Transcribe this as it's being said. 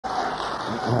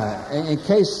In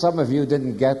case some of you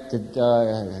didn't get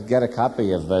a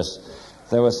copy of this,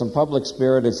 there were some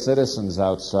public-spirited citizens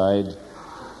outside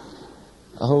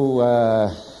who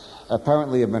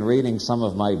apparently have been reading some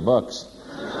of my books,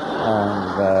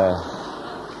 and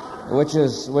which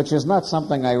is not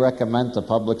something I recommend to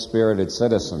public-spirited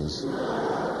citizens.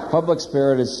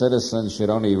 Public-spirited citizens should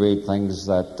only read things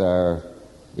that are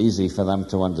easy for them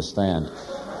to understand.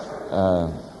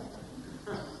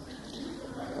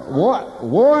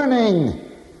 Warning!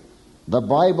 The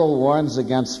Bible warns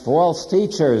against false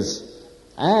teachers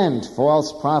and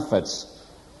false prophets.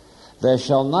 There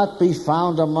shall not be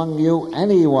found among you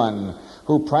anyone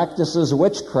who practices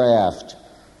witchcraft,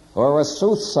 or a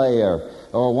soothsayer,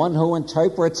 or one who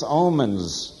interprets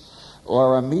omens,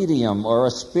 or a medium, or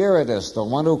a spiritist, or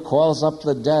one who calls up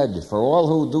the dead. For all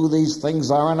who do these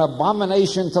things are an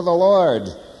abomination to the Lord,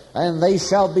 and they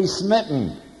shall be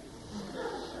smitten.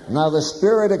 Now the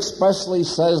Spirit expressly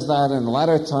says that in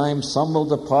latter times some will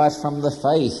depart from the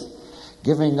faith,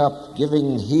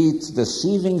 giving heed to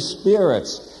deceiving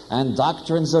spirits and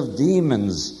doctrines of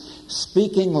demons,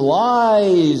 speaking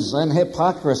lies and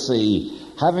hypocrisy,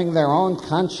 having their own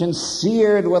conscience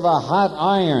seared with a hot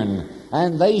iron,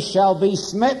 and they shall be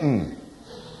smitten.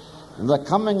 The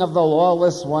coming of the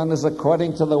lawless one is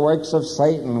according to the works of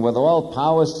Satan, with all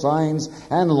power, signs,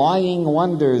 and lying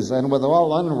wonders, and with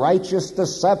all unrighteous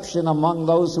deception among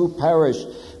those who perish,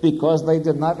 because they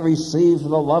did not receive the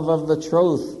love of the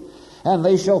truth. And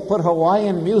they shall put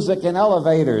Hawaiian music in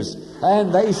elevators,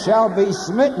 and they shall be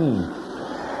smitten.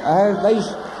 And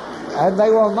they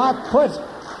will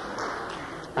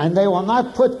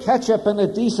not put ketchup in a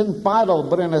decent bottle,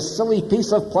 but in a silly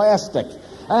piece of plastic.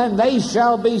 And they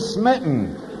shall be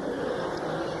smitten.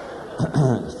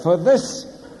 For this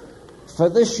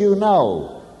you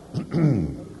know,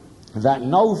 that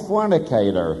no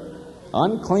fornicator,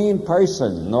 unclean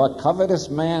person, nor covetous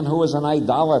man who is an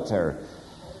idolater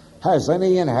has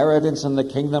any inheritance in the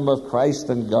kingdom of Christ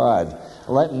and God.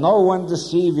 Let no one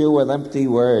deceive you with empty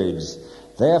words.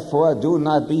 Therefore do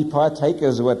not be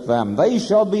partakers with them. They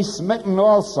shall be smitten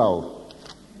also.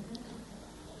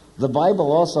 The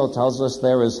Bible also tells us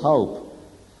there is hope.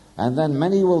 And then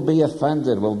many will be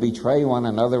offended, will betray one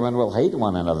another, and will hate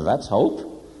one another. That's hope?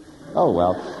 Oh,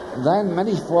 well. Then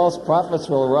many false prophets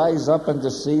will rise up and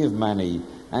deceive many.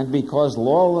 And because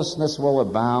lawlessness will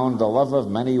abound, the love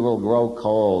of many will grow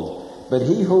cold. But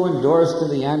he who endures to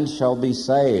the end shall be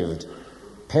saved.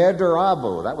 Per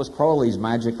Durabu, that was Crowley's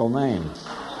magical name.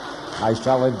 I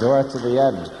shall endure to the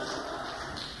end.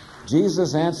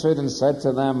 Jesus answered and said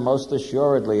to them, most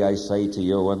assuredly I say to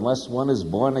you, unless one is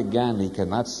born again, he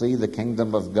cannot see the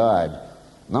kingdom of God.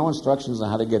 No instructions on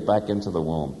how to get back into the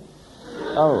womb.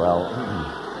 Oh, well.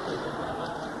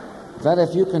 That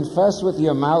if you confess with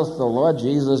your mouth the Lord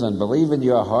Jesus and believe in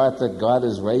your heart that God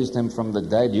has raised him from the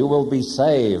dead, you will be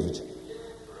saved.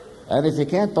 And if you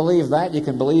can't believe that, you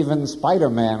can believe in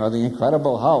Spider-Man or the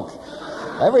Incredible Hulk.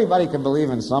 Everybody can believe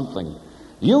in something.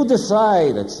 You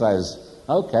decide, it says.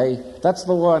 Okay, that's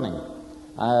the warning.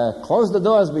 Close the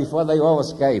doors before they all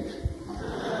escape.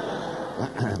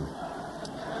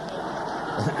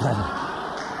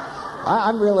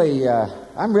 I'm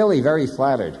really very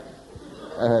flattered.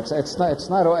 It's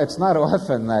not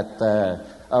often that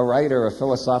a writer of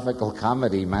philosophical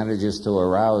comedy manages to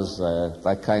arouse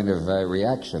that kind of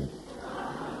reaction.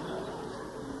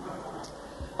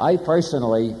 I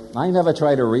never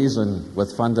try to reason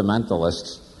with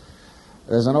fundamentalists.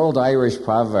 There's an old Irish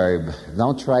proverb,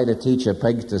 don't try to teach a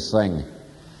pig to sing.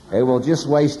 It will just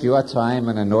waste your time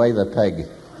and annoy the pig.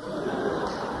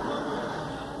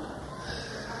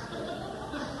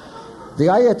 The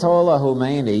Ayatollah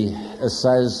Khomeini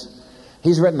says,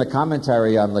 he's written a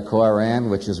commentary on the Quran,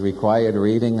 which is required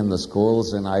reading in the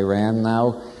schools in Iran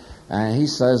now, and he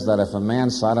says that if a man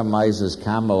sodomizes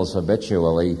camels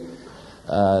habitually,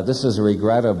 this is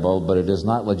regrettable, but it is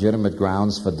not legitimate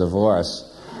grounds for divorce.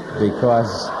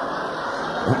 Because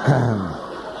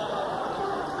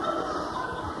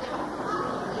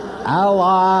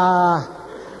Allah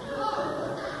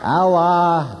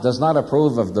does not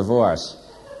approve of divorce.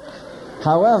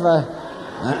 However,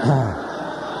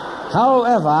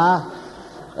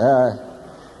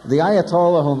 the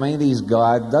Ayatollah Khomeini's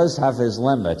God does have his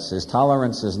limits. His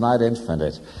tolerance is not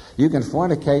infinite. You can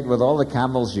fornicate with all the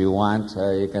camels you want.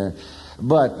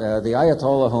 But the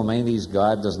Ayatollah Khomeini's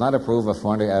God does not approve of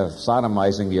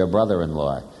sodomizing your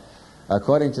brother-in-law.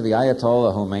 According to the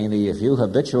Ayatollah Khomeini, if you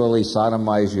habitually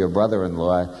sodomize your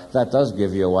brother-in-law, that does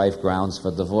give your wife grounds for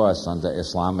divorce under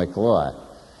Islamic law.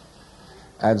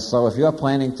 And so if you're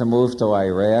planning to move to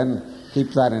Iran,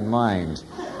 keep that in mind.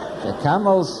 The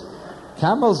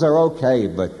camels are okay,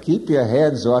 but keep your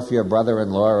hands off your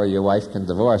brother-in-law or your wife can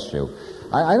divorce you.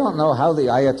 I don't know how the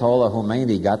Ayatollah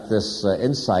Khomeini got this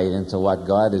insight into what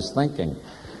God is thinking.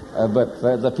 But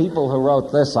the people who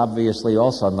wrote this obviously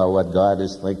also know what God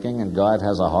is thinking, and God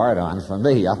has a hard-on for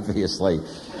me, obviously.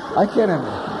 I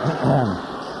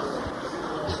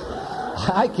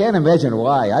can't imagine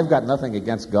why. I've got nothing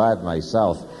against God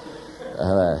myself.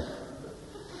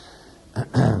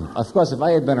 Of course, if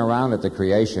I had been around at the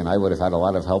creation, I would have had a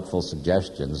lot of helpful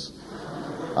suggestions.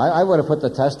 I would have put the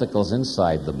testicles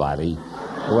inside the body,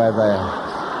 where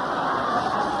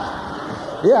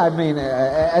yeah, I mean,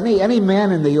 any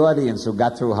man in the audience who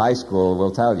got through high school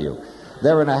will tell you.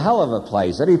 They're in a hell of a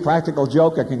place. Any practical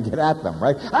joker can get at them,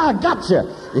 right? Ah, gotcha!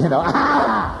 You know,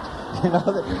 ah! You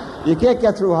know, you can't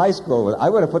get through high school. I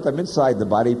would have put them inside the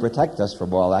body, protect us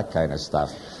from all that kind of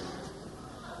stuff.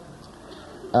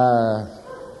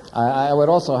 I would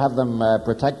also have them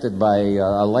protected by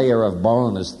a layer of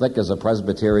bone as thick as a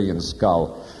Presbyterian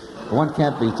skull. One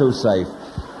can't be too safe.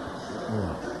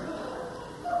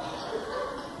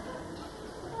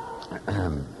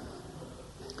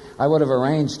 I would have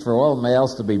arranged for all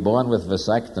males to be born with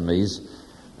vasectomies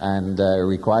and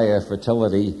acquire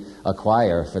fertility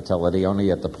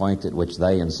only at the point at which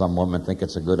they and some women think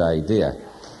it's a good idea.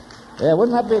 Yeah,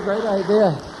 wouldn't that be a great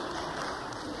idea?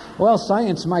 Well,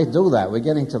 science might do that. We're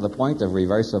getting to the point of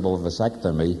reversible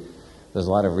vasectomy. There's a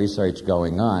lot of research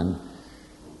going on.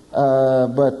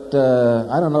 But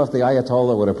I don't know if the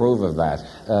Ayatollah would approve of that.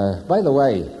 By the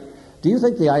way, do you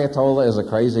think the Ayatollah is a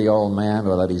crazy old man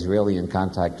or that he's really in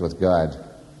contact with God?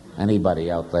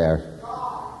 Anybody out there?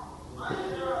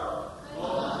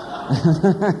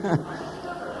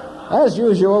 As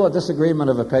usual, a disagreement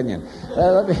of opinion.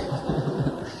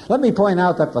 Let me point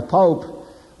out that the Pope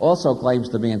also claims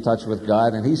to be in touch with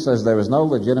God, and he says there is no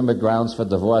legitimate grounds for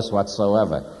divorce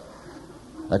whatsoever.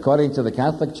 According to the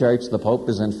Catholic Church, the Pope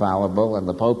is infallible, and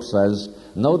the Pope says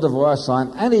no divorce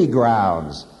on any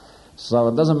grounds. So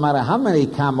it doesn't matter how many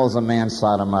camels a man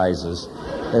sodomizes,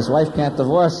 his wife can't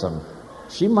divorce him.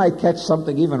 She might catch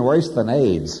something even worse than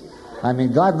AIDS. I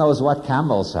mean, God knows what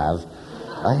camels have.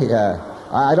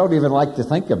 I don't even like to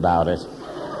think about it.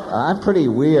 I'm pretty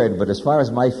weird, but as far as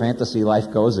my fantasy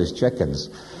life goes, is chickens.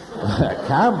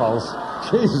 Camels?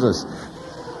 Jesus.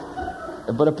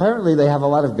 But apparently they have a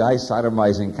lot of guys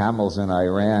sodomizing camels in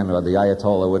Iran, or the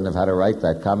Ayatollah wouldn't have had to write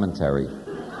that commentary.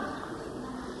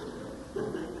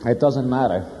 It doesn't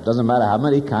matter. It doesn't matter how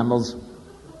many camels.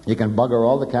 You can bugger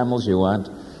all the camels you want.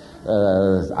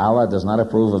 Allah does not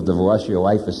approve of divorce. Your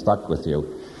wife is stuck with you.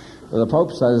 The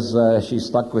Pope says she's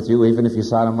stuck with you even if you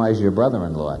sodomize your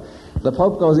brother-in-law. The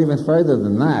Pope goes even further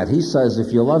than that. He says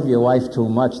if you love your wife too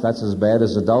much, that's as bad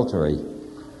as adultery.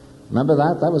 Remember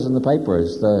that? That was in the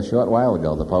papers a short while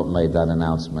ago. The Pope made that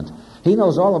announcement. He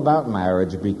knows all about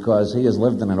marriage because he has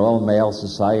lived in an all-male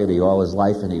society all his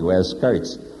life and he wears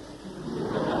skirts.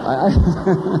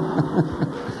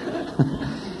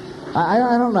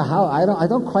 I don't know how. I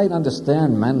don't quite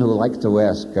understand men who like to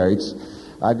wear skirts.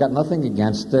 I've got nothing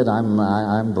against it. I'm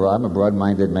a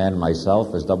broad-minded man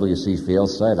myself, as W.C.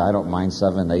 Fields said. I don't mind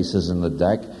 7 aces in the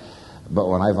deck, but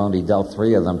when I've only dealt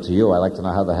 3 of them to you, I like to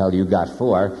know how the hell you got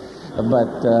 4.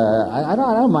 But I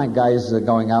don't mind guys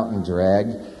going out in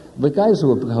drag. But guys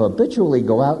who habitually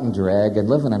go out in drag and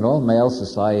live in an all-male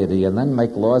society and then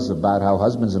make laws about how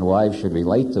husbands and wives should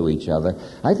relate to each other,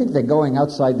 I think they're going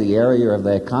outside the area of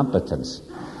their competence.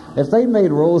 If they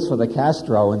made rules for the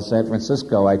Castro in San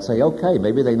Francisco, I'd say, okay,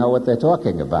 maybe they know what they're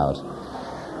talking about.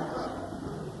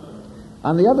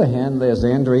 On the other hand, there's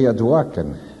Andrea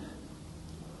Dworkin.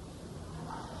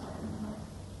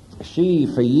 She,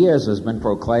 for years, has been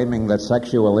proclaiming that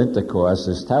sexual intercourse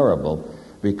is terrible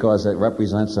because it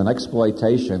represents an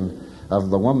exploitation of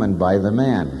the woman by the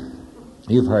man.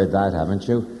 You've heard that, haven't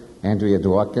you? Andrea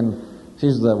Dworkin.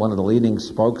 She's one of the leading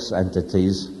spokes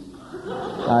entities.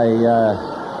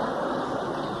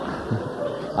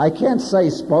 I can't say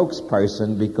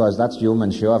spokesperson because that's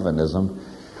human chauvinism,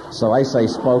 so I say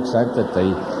spokes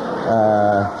entity.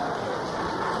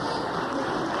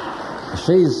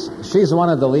 She's one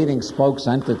of the leading spokes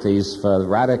entities for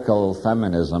radical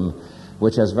feminism,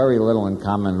 which has very little in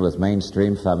common with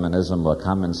mainstream feminism or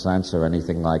common sense or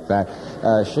anything like that.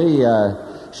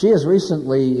 She has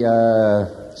recently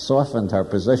softened her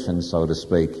position, so to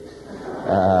speak.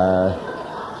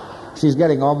 She's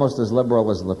getting almost as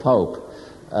liberal as the Pope.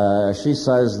 She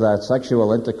says that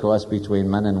sexual intercourse between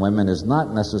men and women is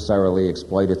not necessarily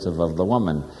exploitative of the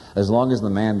woman, as long as the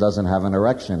man doesn't have an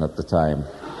erection at the time.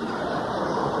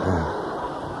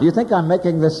 You think I'm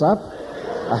making this up?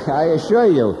 I assure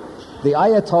you. The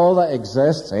Ayatollah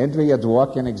exists, Andrea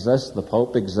Dworkin exists, the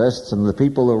Pope exists, and the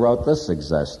people who wrote this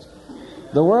exist.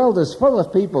 The world is full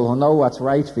of people who know what's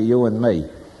right for you and me.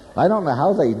 I don't know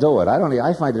how they do it.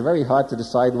 I find it very hard to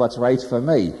decide what's right for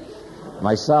me,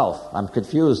 myself. I'm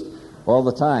confused all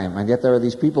the time, and yet there are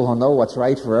these people who know what's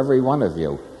right for every one of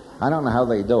you. I don't know how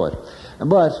they do it.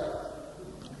 But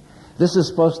this is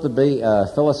supposed to be a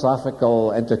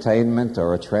philosophical entertainment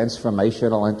or a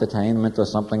transformational entertainment or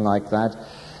something like that.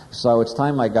 So it's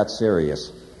time I got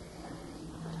serious.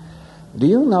 Do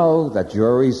you know that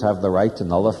juries have the right to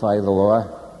nullify the law?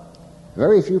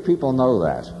 Very few people know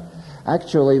that.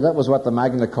 Actually, that was what the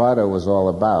Magna Carta was all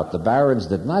about. The barons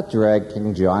did not drag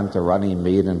King John to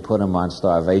Runnymede and put him on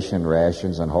starvation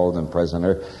rations and hold him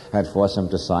prisoner and force him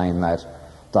to sign that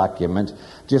document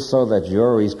just so that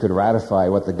juries could ratify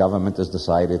what the government has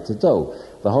decided to do.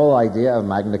 The whole idea of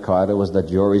Magna Carta was that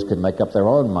juries could make up their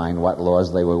own mind what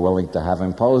laws they were willing to have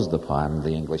imposed upon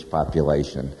the English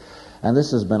population. And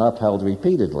this has been upheld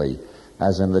repeatedly,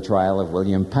 as in the trial of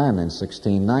William Penn in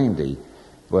 1690,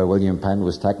 where William Penn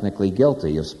was technically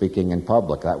guilty of speaking in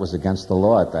public. That was against the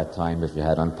law at that time. If you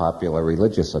had unpopular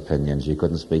religious opinions, you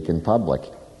couldn't speak in public.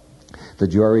 The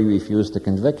jury refused to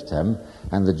convict him,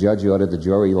 and the judge ordered the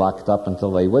jury locked up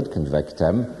until they would convict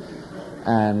him.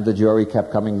 And the jury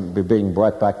kept being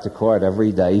brought back to court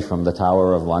every day from the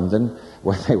Tower of London,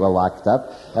 where they were locked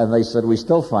up, and they said, we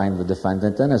still find the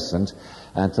defendant innocent,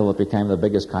 until it became the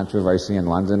biggest controversy in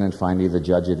London, and finally the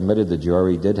judge admitted the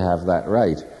jury did have that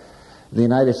right. The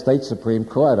United States Supreme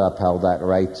Court upheld that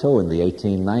right, too, in the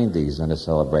 1890s in a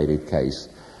celebrated case.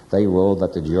 They ruled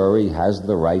that the jury has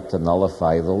the right to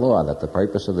nullify the law, that the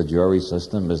purpose of the jury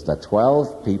system is that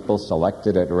 12 people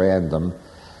selected at random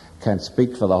can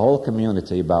speak for the whole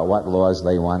community about what laws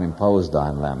they want imposed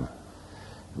on them.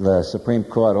 The Supreme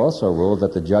Court also ruled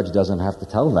that the judge doesn't have to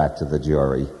tell that to the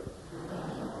jury.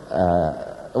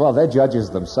 Well, they're judges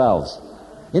themselves.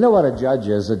 You know what a judge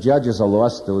is? A judge is a law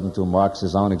student who marks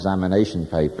his own examination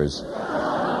papers.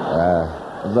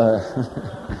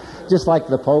 Just like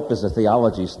the Pope is a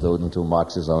theology student who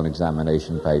marks his own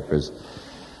examination papers.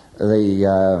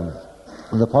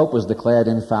 The Pope was declared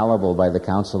infallible by the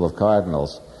Council of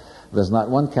Cardinals. There's not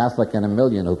one Catholic in a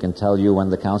million who can tell you when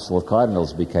the Council of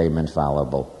Cardinals became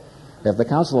infallible. If the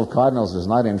Council of Cardinals is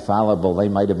not infallible, they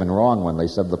might have been wrong when they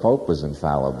said the Pope was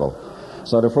infallible.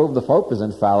 So to prove the Pope is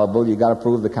infallible, you got to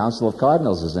prove the Council of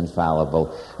Cardinals is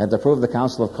infallible. And to prove the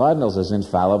Council of Cardinals is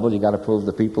infallible, you got to prove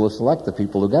the people who select the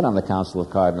people who get on the Council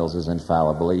of Cardinals is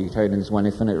infallible. You turn into an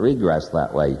infinite regress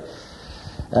that way.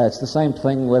 It's the same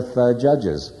thing with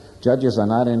judges. Judges are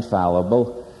not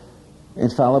infallible.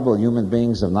 Infallible human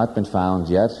beings have not been found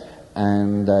yet,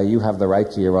 and you have the right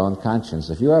to your own conscience.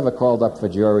 If you're ever called up for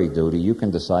jury duty, you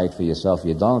can decide for yourself.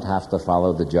 You don't have to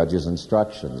follow the judge's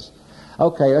instructions.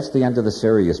 Okay, that's the end of the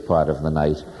serious part of the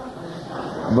night.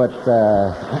 But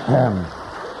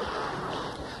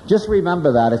just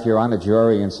remember that if you're on a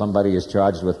jury and somebody is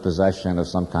charged with possession of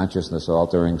some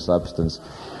consciousness-altering substance,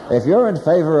 if you're in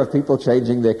favor of people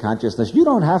changing their consciousness, you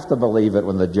don't have to believe it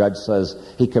when the judge says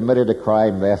he committed a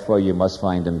crime, therefore you must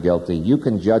find him guilty. You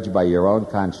can judge by your own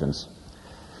conscience.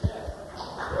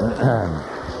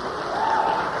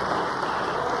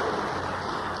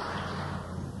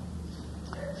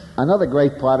 Another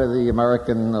great part of the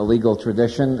American legal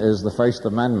tradition is the First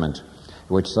Amendment,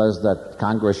 which says that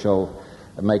Congress shall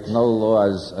make no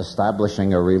laws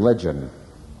establishing a religion.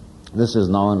 This is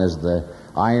known as the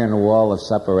iron wall of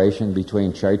separation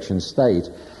between church and state,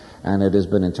 and it has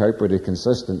been interpreted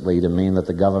consistently to mean that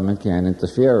the government can't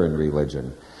interfere in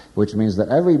religion, which means that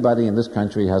everybody in this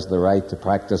country has the right to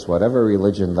practice whatever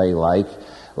religion they like,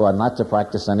 or not to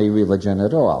practice any religion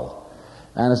at all.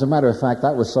 And as a matter of fact,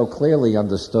 that was so clearly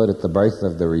understood at the birth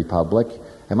of the Republic.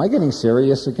 Am I getting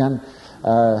serious again?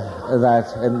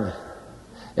 That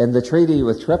in the Treaty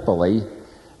with Tripoli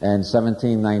in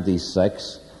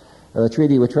 1796, the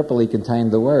Treaty with Tripoli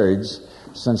contained the words,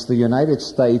 "Since the United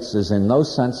States is in no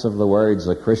sense of the words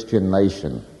a Christian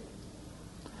nation."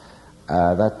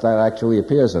 That actually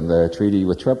appears in the Treaty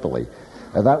with Tripoli.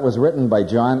 That was written by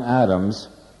John Adams,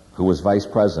 who was vice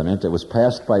president. It was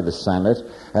passed by the Senate,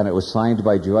 and it was signed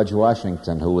by George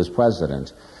Washington, who was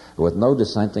president, with no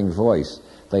dissenting voice.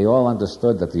 They all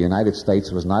understood that the United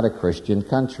States was not a Christian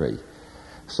country.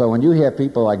 So when you hear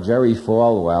people like Jerry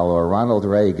Falwell or Ronald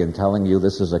Reagan telling you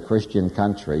this is a Christian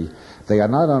country, they are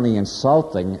not only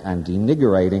insulting and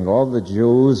denigrating all the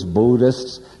Jews,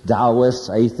 Buddhists, Taoists,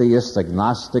 atheists,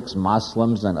 agnostics,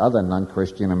 Muslims, and other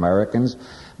non-Christian Americans,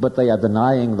 but they are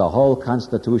denying the whole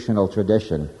constitutional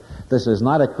tradition. This is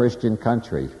not a Christian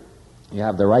country. You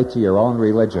have the right to your own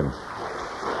religion.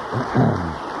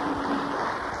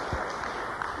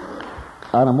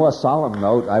 On a more solemn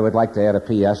note, I would like to add a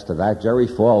P.S. to that. Jerry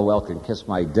Falwell can kiss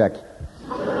my dick.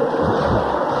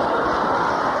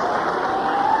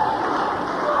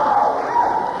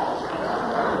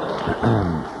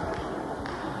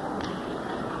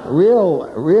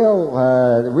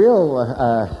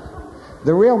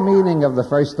 The real meaning of the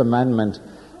First Amendment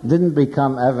didn't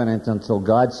become evident until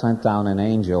God sent down an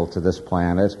angel to this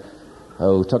planet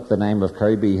who took the name of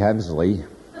Kirby Hensley.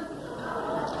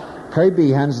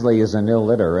 Kirby Hensley is an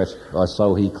illiterate, or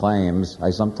so he claims. I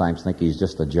sometimes think he's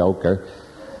just a joker.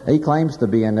 He claims to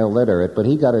be an illiterate, but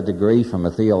he got a degree from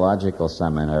a theological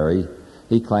seminary.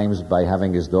 He claims by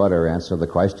having his daughter answer the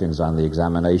questions on the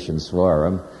examinations for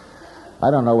him. I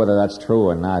don't know whether that's true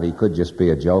or not. He could just be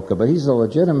a joker, but he's a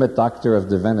legitimate doctor of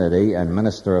divinity and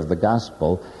minister of the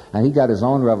gospel, and he got his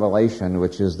own revelation,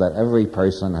 which is that every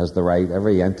person has the right,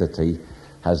 every entity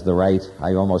has the right.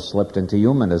 I almost slipped into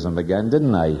humanism again,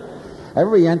 didn't I?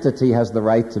 Every entity has the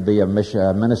right to be a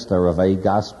minister of a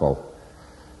gospel.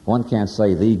 One can't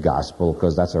say the gospel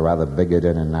because that's a rather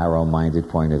bigoted and narrow-minded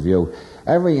point of view.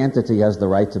 Every entity has the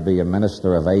right to be a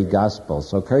minister of a gospel,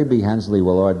 so Kirby Hensley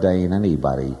will ordain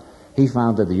anybody. He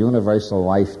founded the Universal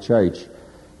Life Church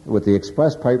with the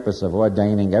express purpose of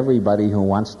ordaining everybody who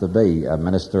wants to be a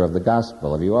minister of the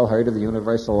gospel. Have you all heard of the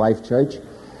Universal Life Church?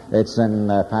 It's in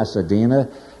Pasadena,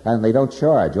 and they don't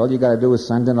charge. All you got to do is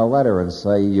send in a letter and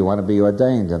say you want to be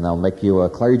ordained, and they'll make you a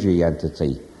clergy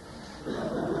entity.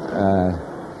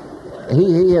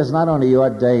 He has not only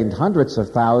ordained hundreds of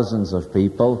thousands of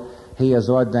people, he has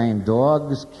ordained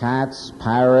dogs, cats,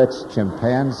 parrots,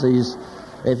 chimpanzees.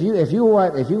 If you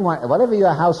want, whatever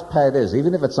your house pet is,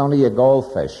 even if it's only a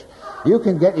goldfish, you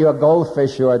can get your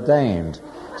goldfish ordained.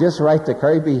 Just write to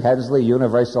Kirby Hensley,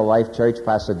 Universal Life Church,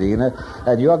 Pasadena,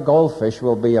 and your goldfish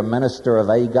will be a minister of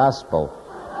a gospel.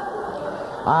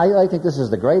 I think this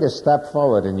is the greatest step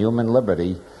forward in human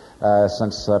liberty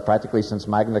practically since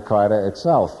Magna Carta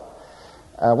itself.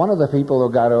 One of the people who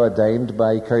got ordained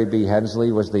by Kirby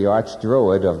Hensley was the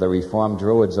Archdruid of the Reformed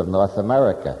Druids of North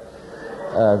America.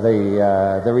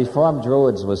 The Reformed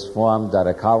Druids was formed at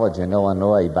a college in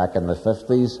Illinois back in the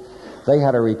 50s. They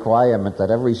had a requirement that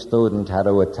every student had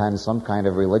to attend some kind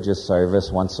of religious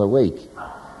service once a week.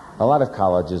 A lot of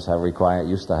colleges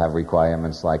used to have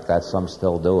requirements like that. Some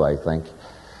still do, I think.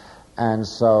 And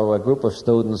so a group of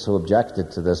students who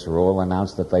objected to this rule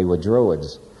announced that they were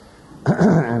Druids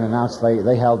and announced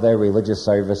they held their religious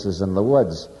services in the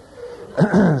woods.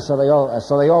 So they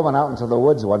all went out into the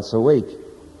woods once a week.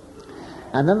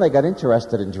 And then they got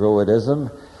interested in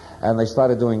Druidism, and they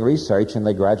started doing research, and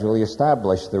they gradually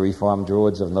established the Reformed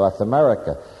Druids of North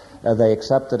America. They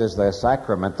accepted as their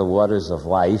sacrament the waters of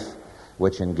life,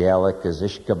 which in Gaelic is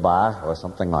Ishkabah, or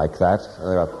something like that.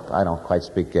 I don't quite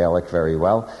speak Gaelic very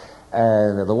well.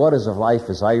 And the waters of life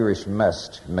is Irish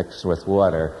mist mixed with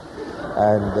water.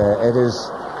 And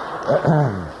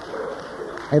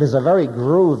it is a very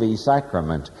groovy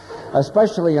sacrament,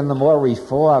 especially in the more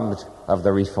reformed of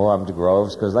the Reformed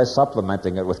groves, because they're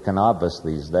supplementing it with cannabis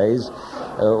these days,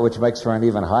 which makes for an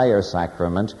even higher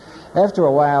sacrament. After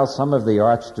a while, some of the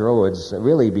Archdruids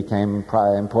really became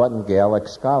important Gaelic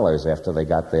scholars after they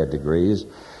got their degrees.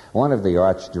 One of the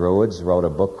Archdruids wrote a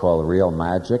book called Real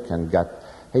Magic, and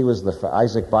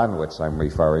Isaac Bonwitz I'm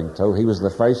referring to. He was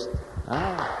the first...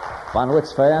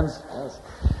 Bonwitz fans? Yes.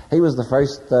 He was the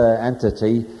first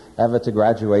entity ever to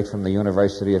graduate from the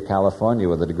University of California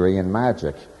with a degree in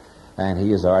magic. And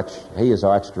he is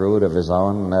Archdruid of his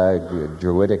own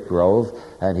Druidic grove,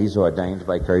 and he's ordained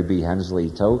by Kirby Hensley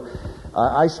too.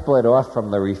 I split off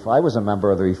from I was a member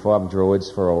of the Reformed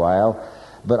Druids for a while,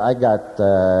 but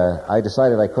I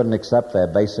decided I couldn't accept their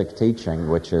basic teaching,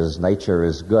 which is nature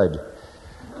is good.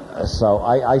 So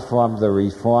I formed the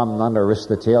Reformed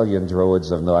Non-Aristotelian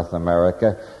Druids of North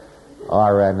America,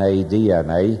 RNA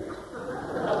DNA.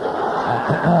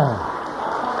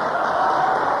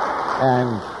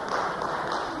 And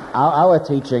our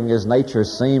teaching is nature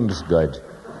seems good.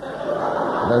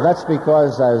 That's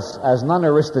because as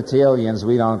non-Aristotelians,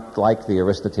 we don't like the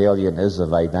Aristotelian is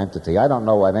of identity. I don't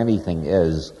know what anything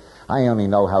is. I only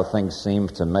know how things seem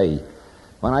to me.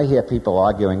 When I hear people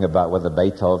arguing about whether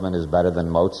Beethoven is better than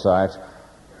Mozart,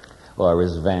 or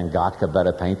is Van Gogh a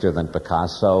better painter than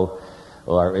Picasso,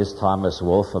 or is Thomas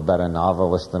Wolfe a better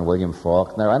novelist than William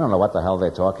Faulkner, I don't know what the hell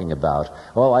they're talking about.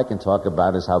 All I can talk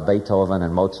about is how Beethoven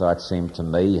and Mozart seem to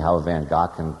me, how Van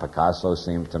Gogh and Picasso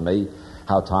seem to me,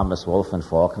 how Thomas Wolfe and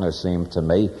Faulkner seem to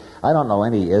me. I don't know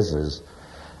any ises.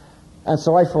 And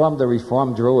so I formed the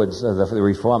Reformed Druids, the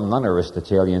Reformed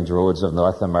Non-Aristotelian Druids of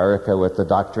North America with the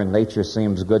doctrine nature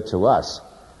seems good to us.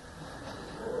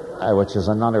 which is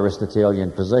a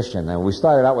non-Aristotelian position. And we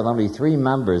started out with only 3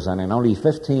 members, and in only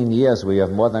 15 years we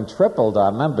have more than tripled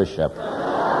our membership.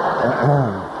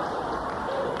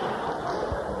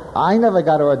 I never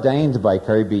got ordained by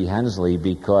Kirby Hensley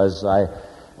because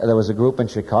there was a group in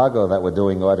Chicago that were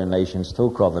doing ordinations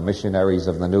too called the Missionaries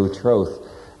of the New Truth.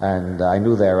 And I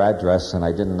knew their address, and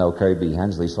I didn't know Kirby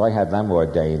Hensley, so I had them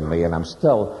ordain me, and I'm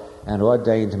still an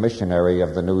ordained missionary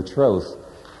of the New Truth.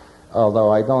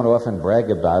 Although I don't often brag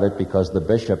about it because the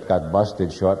bishop got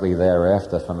busted shortly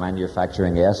thereafter for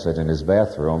manufacturing acid in his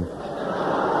bathroom.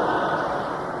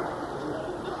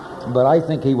 But I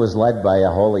think he was led by a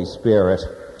Holy Spirit.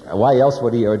 Why else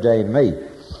would he ordain me?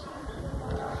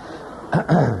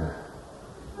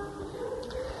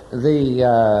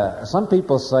 Some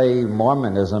people say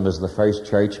Mormonism is the first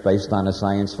church based on a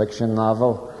science fiction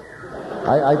novel.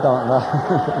 I don't know.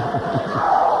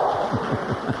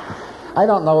 I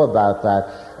don't know about that.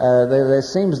 There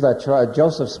seems that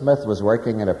Joseph Smith was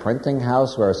working in a printing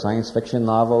house where a science fiction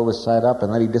novel was set up,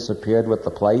 and then he disappeared with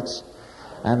the plates.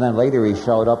 And then later he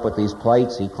showed up with these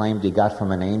plates he claimed he got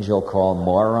from an angel called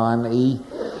Moron E.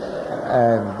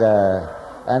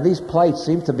 And these plates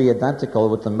seem to be identical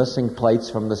with the missing plates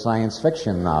from the science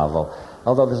fiction novel.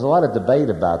 Although there's a lot of debate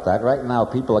about that. Right now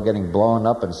people are getting blown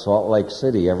up in Salt Lake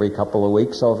City every couple of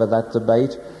weeks over that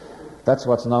debate. That's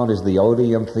what's known as the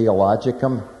odium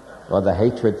theologicum, or the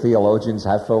hatred theologians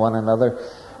have for one another.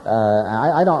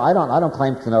 I don't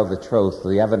claim to know the truth.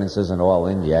 The evidence isn't all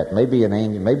in yet. Maybe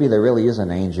there really is an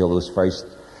angel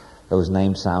whose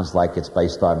name sounds like it's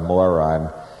based on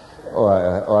moron.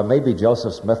 Or maybe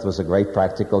Joseph Smith was a great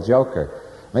practical joker.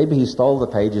 Maybe he stole the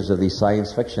pages of the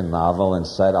science fiction novel and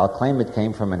said, I'll claim it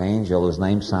came from an angel whose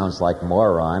name sounds like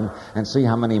moron, and see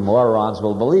how many morons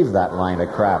will believe that line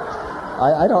of crap.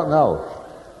 I don't know.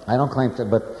 I don't claim to,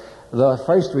 but the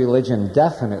first religion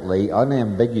definitely,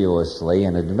 unambiguously,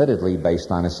 and admittedly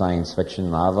based on a science fiction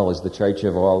novel is the Church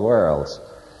of All Worlds.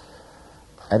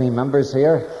 Any members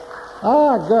here?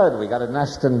 Ah, good. We got a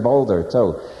nest in Boulder,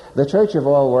 too. The Church of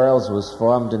All Worlds was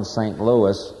formed in St.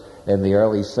 Louis in the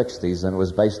early 60s, and it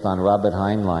was based on Robert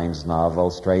Heinlein's novel,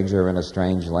 Stranger in a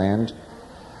Strange Land.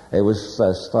 It was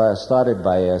started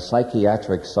by a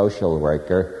psychiatric social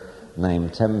worker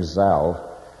named Tim Zell,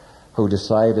 who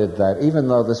decided that even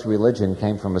though this religion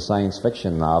came from a science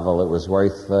fiction novel, it was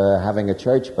worth having a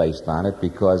church based on it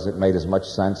because it made as much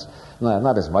sense,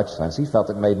 not as much sense, he felt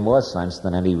it made more sense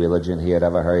than any religion he had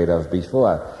ever heard of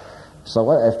before. So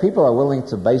if people are willing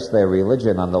to base their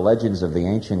religion on the legends of the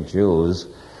ancient Jews,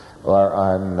 or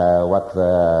on what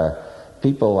the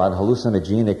people on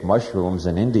hallucinogenic mushrooms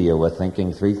in India were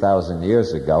thinking 3,000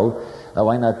 years ago,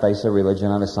 why not base a religion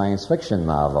on a science fiction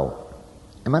novel?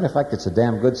 As a matter of fact, it's a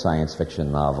damn good science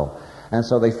fiction novel. And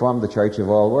so they formed the Church of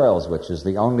All Worlds, which is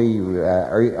the only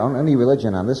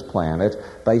religion on this planet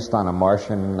based on a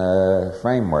Martian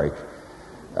framework.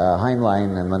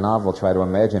 Heinlein in the novel tried to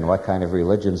imagine what kind of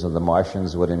religions the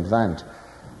Martians would invent.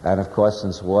 And of course,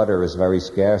 since water is very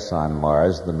scarce on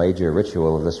Mars, the major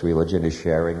ritual of this religion is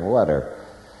sharing water.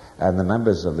 And the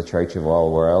members of the Church of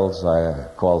All Worlds are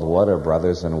called Water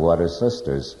Brothers and Water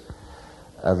Sisters.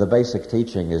 The basic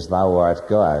teaching is Thou art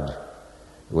God,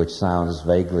 which sounds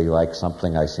vaguely like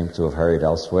something I seem to have heard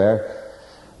elsewhere.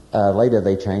 Later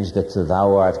they changed it to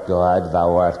Thou art God,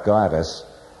 Thou art Goddess,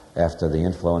 after the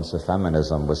influence of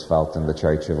feminism was felt in the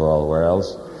Church of All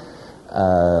Worlds.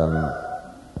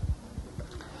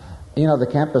 The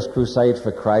Campus Crusade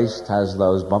for Christ has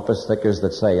those bumper stickers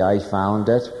that say, I found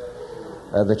it.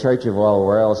 The Church of All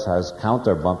Worlds has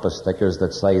counter bumper stickers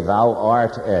that say, Thou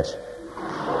art it.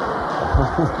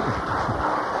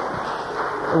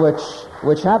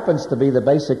 which happens to be the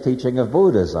basic teaching of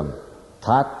Buddhism.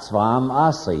 Tat Tvam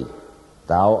Asi.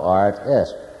 Thou art it.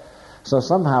 So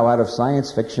somehow out of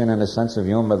science fiction and a sense of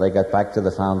humor, they got back to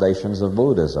the foundations of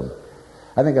Buddhism.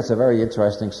 I think that's a very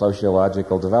interesting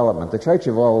sociological development. The Church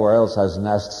of All Worlds has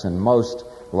nests in most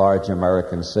large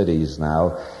American cities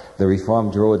now. The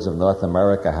Reformed Druids of North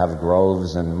America have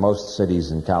groves in most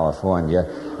cities in California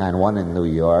and one in New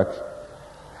York.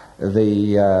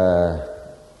 The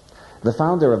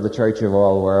founder of the Church of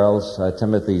All Worlds,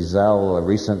 Timothy Zell,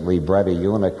 recently bred a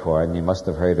unicorn. You must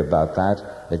have heard about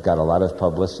that. It got a lot of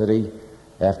publicity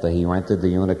after he rented the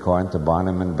unicorn to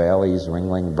Barnum and Bailey's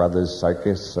Ringling Brothers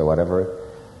Circus or whatever.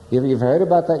 You've heard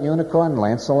about that unicorn,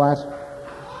 Lancelot?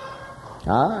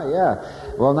 Ah,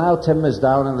 yeah. Well, now Tim is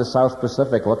down in the South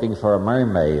Pacific looking for a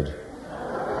mermaid.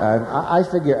 And I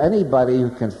figure anybody who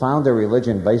can found a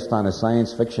religion based on a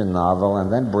science fiction novel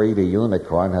and then breed a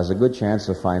unicorn has a good chance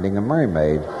of finding a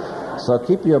mermaid. So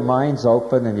keep your minds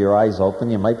open and your eyes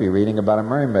open. You might be reading about a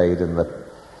mermaid in the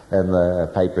in the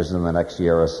papers in the next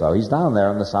year or so. He's down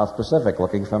there in the South Pacific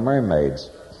looking for mermaids.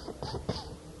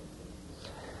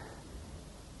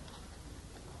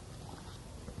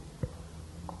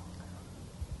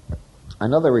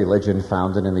 Another religion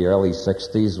founded in the early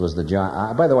 60s was the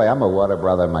John... by the way, I'm a water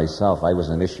brother myself. I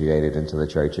was initiated into the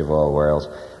Church of All Worlds.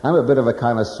 I'm a bit of a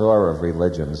connoisseur of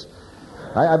religions.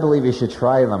 I believe you should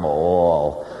try them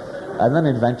all, and then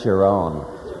invent your own.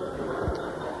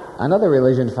 Another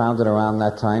religion founded around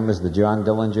that time is the John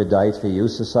Dillinger Died for You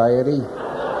Society,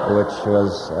 which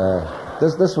was...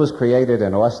 this was created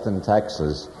in Austin,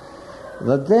 Texas.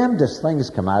 The damnedest things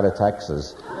come out of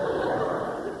Texas.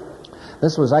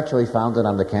 This was actually founded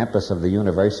on the campus of the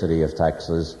University of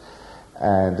Texas,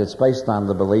 and it's based on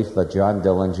the belief that John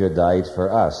Dillinger died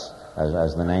for us,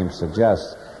 as the name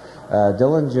suggests.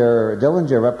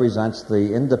 Dillinger represents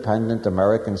the independent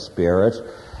American spirit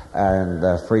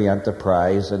and free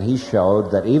enterprise, and he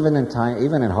showed that even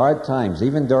in hard times,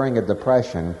 even during a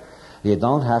depression, you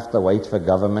don't have to wait for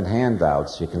government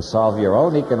handouts. You can solve your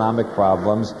own economic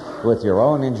problems with your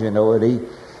own ingenuity.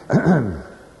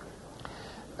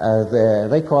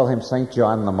 They call him St.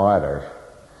 John the Martyr,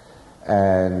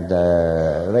 and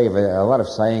they have a lot of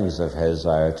sayings of his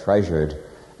are treasured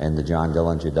in the John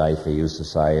Dillinger Died for You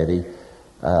Society.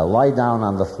 Lie down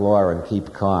on the floor and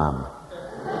keep calm.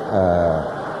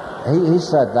 He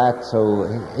said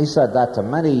that to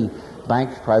many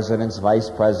bank presidents, vice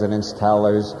presidents,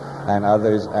 tellers, and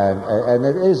others, and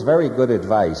it is very good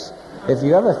advice. If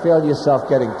you ever feel yourself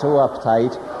getting too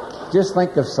uptight, just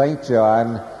think of St.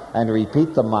 John and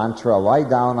repeat the mantra, lie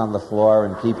down on the floor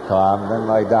and keep calm, then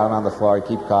lie down on the floor and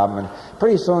keep calm, and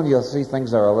pretty soon you'll see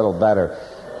things are a little better.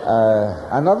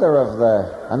 Another of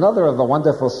the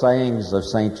wonderful sayings of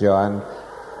St. John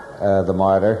the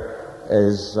Martyr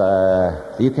is,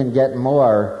 you can get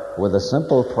more with a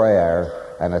simple prayer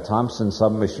and a Thompson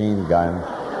submachine gun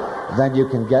than you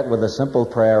can get with a simple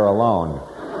prayer alone.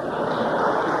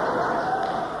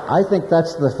 I think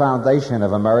that's the foundation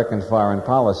of American foreign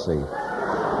policy.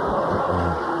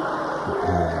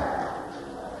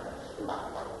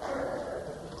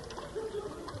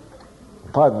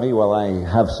 Pardon me while I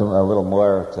have a little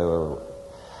more to...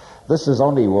 This is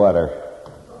only water.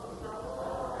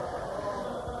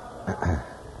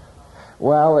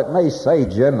 Well, it may say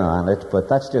gin on it, but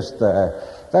that's just...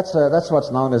 that's what's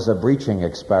known as a breaching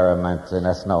experiment in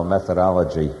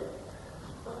ethnomethodology.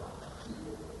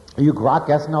 You grok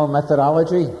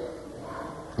ethnomethodology?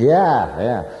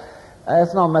 Yeah.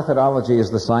 Ethnomethodology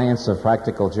is the science of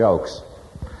practical jokes,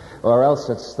 or else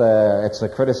it's a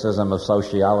criticism of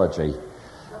sociology.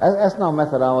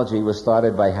 Ethnomethodology was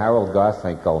started by Harold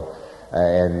Garfinkel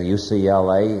in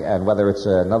UCLA, and whether it's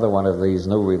another one of these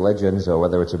new religions or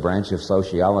whether it's a branch of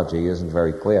sociology isn't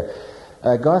very clear.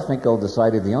 Garfinkel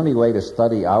decided the only way to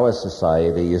study our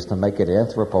society is to make it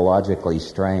anthropologically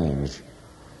strange.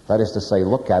 That is to say,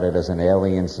 look at it as an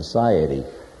alien society.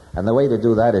 And the way to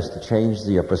do that is to change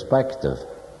your perspective.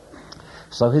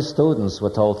 So his students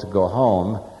were told to go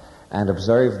home and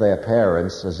observe their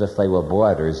parents as if they were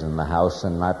boarders in the house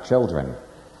and not children,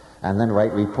 and then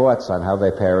write reports on how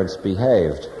their parents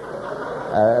behaved.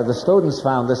 The students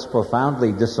found this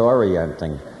profoundly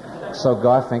disorienting, so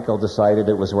Garfinkel decided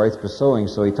it was worth pursuing,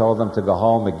 so he told them to go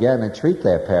home again and treat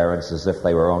their parents as if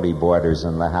they were only boarders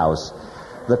in the house.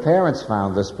 The parents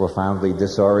found this profoundly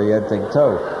disorienting,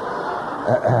 too.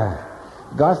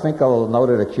 Garfinkel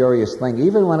noted a curious thing.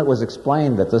 Even when it was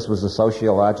explained that this was a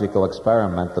sociological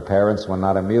experiment, the parents were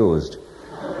not amused.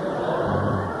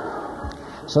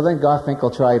 So then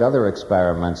Garfinkel tried other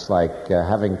experiments, like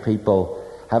having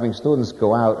students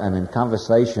go out, and in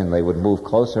conversation they would move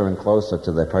closer and closer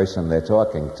to the person they're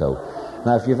talking to.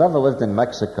 Now, if you've ever lived in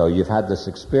Mexico, you've had this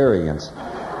experience.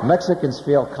 Mexicans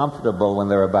feel comfortable when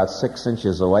they're about 6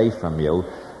 inches away from you.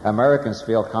 Americans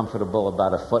feel comfortable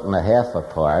about 1.5 feet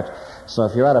apart. So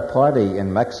if you're at a party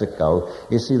in Mexico,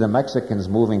 you see the Mexicans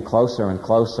moving closer and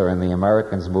closer and the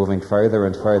Americans moving further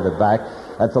and further back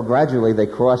until gradually they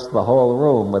cross the whole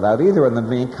room without either of them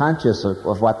being conscious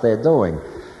of what they're doing.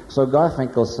 So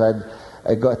Garfinkel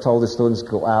told the students,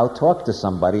 go out, talk to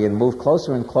somebody, and move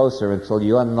closer and closer until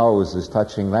your nose is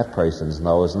touching that person's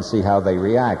nose and see how they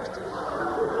react.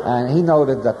 And he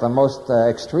noted that the most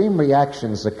extreme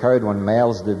reactions occurred when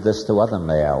males did this to other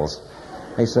males.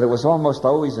 He said it was almost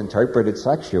always interpreted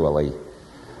sexually.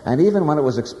 And even when it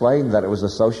was explained that it was a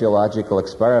sociological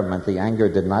experiment, the anger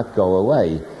did not go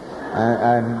away.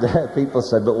 And people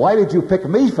said, but why did you pick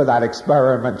me for that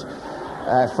experiment?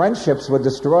 Friendships were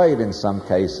destroyed in some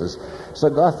cases. So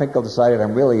Garfinkel decided,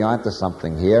 I'm really onto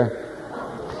something here.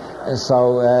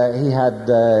 So he had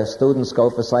students go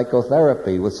for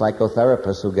psychotherapy with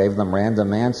psychotherapists who gave them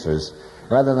random answers.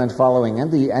 Rather than following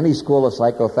any school of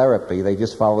psychotherapy, they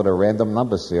just followed a random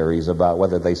number series about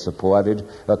whether they supported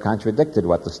or contradicted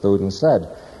what the student said.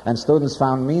 And students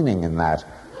found meaning in that,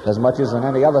 as much as in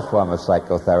any other form of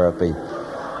psychotherapy.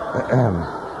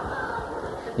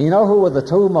 You know who were the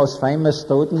two most famous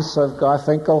students of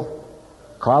Garfinkel?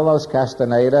 Carlos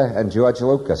Castaneda and George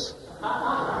Lucas.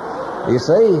 You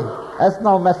see,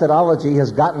 ethnomethodology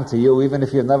has gotten to you even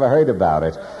if you've never heard about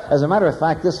it. As a matter of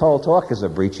fact, this whole talk is a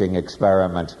breaching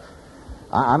experiment.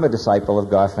 I'm a disciple of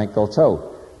Garfinkel, too.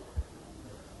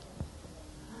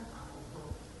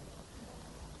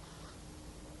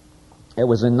 It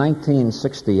was in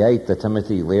 1968 that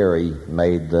Timothy Leary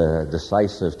made the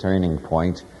decisive turning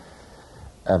point,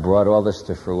 brought all this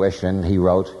to fruition. He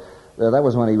wrote, that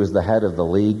was when he was the head of the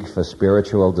League for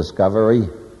Spiritual Discovery,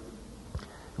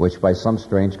 which by some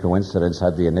strange coincidence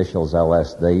had the initials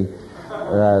LSD.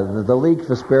 The League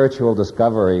for Spiritual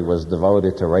Discovery was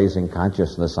devoted to raising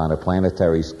consciousness on a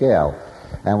planetary scale.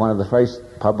 And one of the first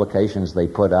publications they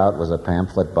put out was a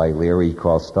pamphlet by Leary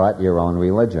called Start Your Own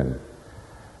Religion.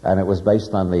 And it was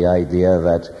based on the idea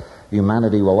that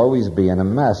humanity will always be in a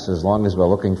mess as long as we're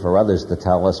looking for others to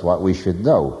tell us what we should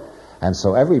do. And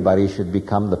so everybody should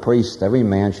become the priest. Every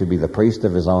man should be the priest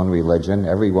of his own religion.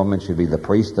 Every woman should be the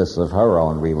priestess of her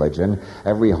own religion.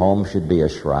 Every home should be a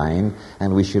shrine.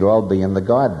 And we should all be in the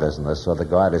God business, or the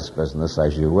goddess business,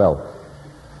 as you will.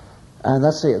 And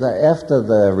that's it. After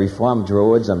the Reformed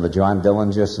Druids and the John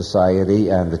Dillinger Society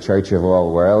and the Church of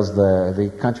All Worlds,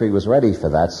 the country was ready for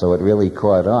that, so it really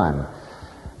caught on.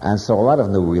 And so a lot of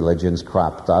new religions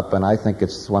cropped up, and I think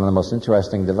it's one of the most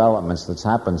interesting developments that's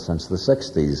happened since the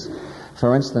 60s.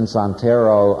 For instance,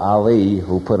 Antero Ali,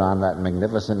 who put on that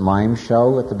magnificent mime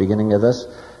show at the beginning of this,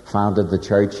 founded the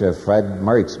Church of Fred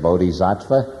Mertz,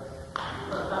 Bodhisattva.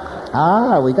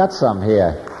 We got some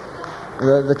here.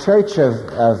 The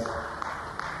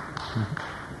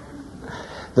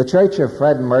Church of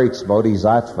Fred Mertz,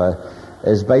 Bodhisattva,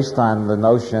 is based on the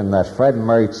notion that Fred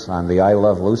Mertz on the I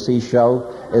Love Lucy show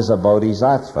is a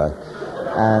bodhisattva,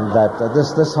 and that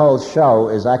this whole show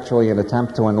is actually an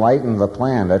attempt to enlighten the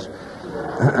planet.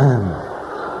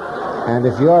 And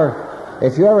if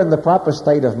you're in the proper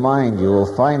state of mind, you will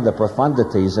find the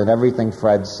profundities in everything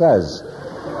Fred says.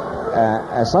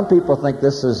 Some people think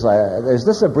is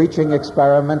this a breaching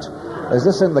experiment? Is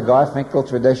this in the Garfinkel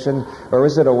tradition, or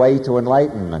is it a way to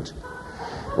enlightenment?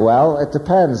 Well, it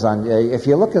depends on, if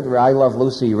you look at I Love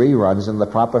Lucy reruns in the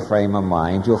proper frame of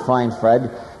mind, you'll find Fred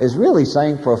is really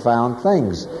saying profound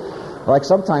things. Like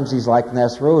sometimes he's like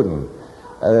Nasruddin.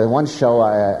 One show,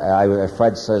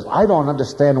 Fred says, I don't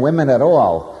understand women at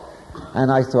all. And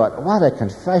I thought, what a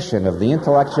confession of the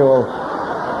intellectual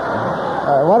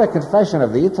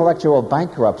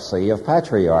bankruptcy of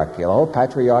patriarchy, the whole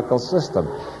patriarchal system.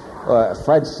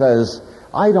 Fred says,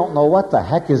 I don't know what the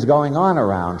heck is going on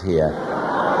around here.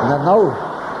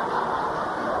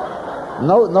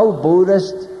 No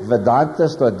Buddhist,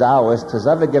 Vedantist, or Taoist has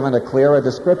ever given a clearer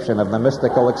description of the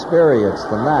mystical experience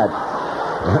than that.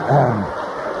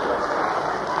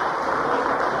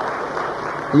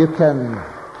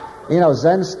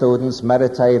 Zen students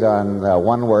meditate on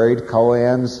one-word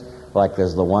koans, like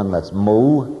there's the one that's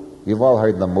mu. You've all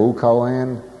heard the mu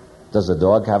koan. Does a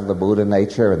dog have the Buddha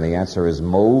nature? And the answer is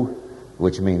mu,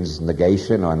 which means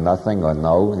negation or nothing or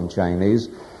no in Chinese.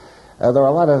 There are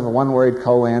a lot of one-word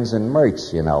koans in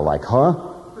Mertz, like, huh?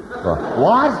 Or,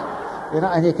 what?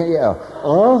 And you can,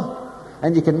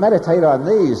 and you can meditate on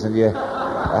these, and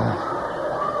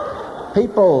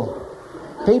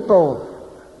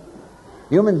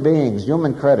human beings,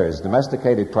 human critters,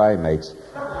 domesticated primates,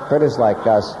 critters like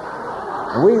us,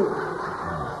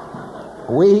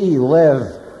 we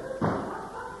live.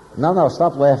 No,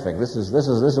 stop laughing. This is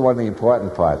one of the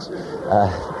important parts.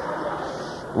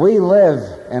 We live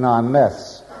in our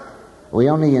myths. We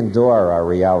only endure our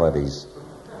realities.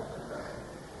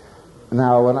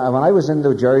 Now, when I was in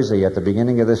New Jersey at the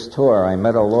beginning of this tour, I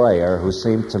met a lawyer who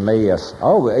seemed to me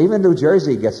even New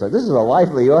Jersey gets it. This is a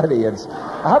lively audience.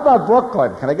 How about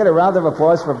Brooklyn? Can I get a round of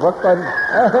applause for Brooklyn?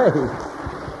 Hey,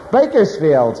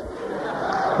 Bakersfield.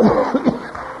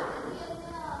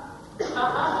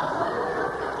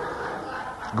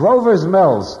 Grover's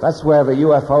Mills, that's where the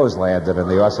UFOs landed in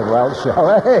the Orson Welles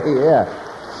show. Hey, yeah.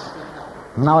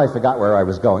 Now I forgot where I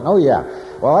was going. Oh, yeah.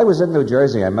 While I was in New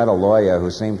Jersey, I met a lawyer who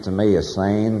seemed to me a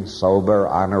sane, sober,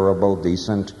 honorable,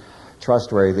 decent,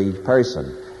 trustworthy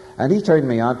person. And he turned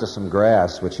me on to some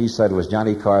grass, which he said was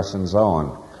Johnny Carson's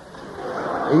own.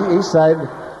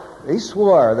 He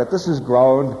swore that this is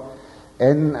grown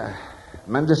in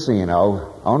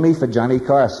Mendocino, only for Johnny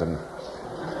Carson,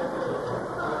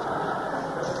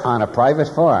 on a private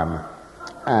farm.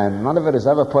 And none of it is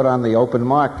ever put on the open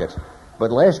market.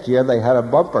 But last year they had a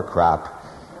bumper crop.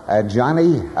 And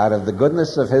Johnny, out of the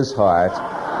goodness of his heart,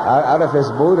 out of his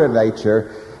Buddha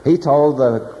nature, he told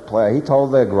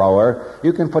the grower,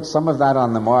 you can put some of that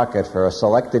on the market for a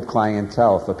selected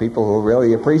clientele, for people who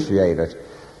really appreciate it.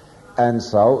 And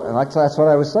that's what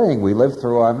I was saying. We live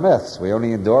through our myths. We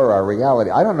only endure our reality.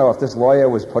 I don't know if this lawyer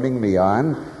was putting me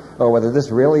on or whether this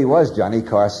really was Johnny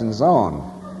Carson's own.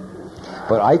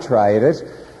 But I tried it,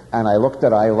 and I looked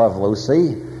at I Love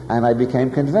Lucy, and I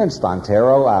became convinced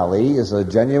Ontario Ali is a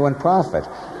genuine prophet.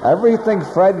 Everything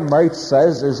Fred Mertz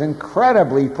says is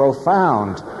incredibly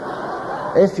profound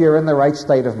if you're in the right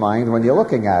state of mind when you're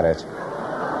looking at it.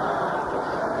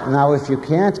 Now, if you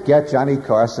can't get Johnny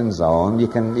Carson's own, you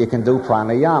can do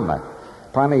pranayama.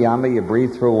 Pranayama, you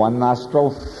breathe through one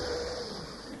nostril,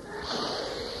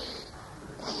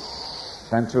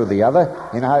 then through the other.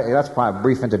 You know, that's a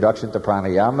brief introduction to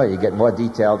pranayama. You get more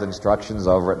detailed instructions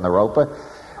over at Naropa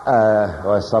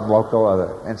or some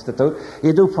local institute.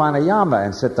 You do pranayama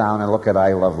and sit down and look at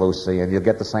I Love Lucy, and you'll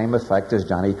get the same effect as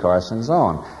Johnny Carson's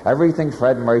own. Everything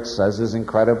Fred Mertz says is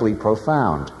incredibly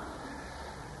profound.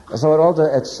 So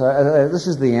this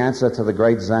is the answer to the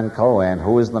great Zen koan: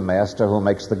 who is the master who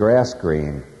makes the grass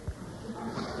green?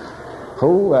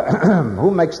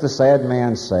 Who makes the sad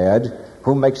man sad?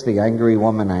 Who makes the angry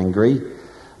woman angry?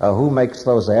 Who makes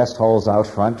those assholes out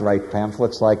front write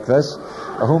pamphlets like this?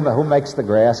 Who makes the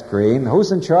grass green?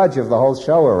 Who's in charge of the whole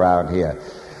show around here?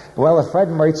 Well, if Fred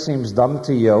Mertz seems dumb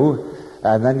to you,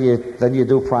 and then you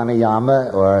do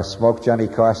pranayama or smoke Johnny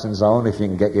Carson's own if you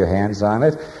can get your hands on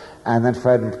it, and then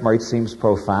Fred Mertz seems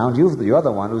profound, you're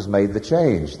the one who's made the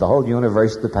change. The whole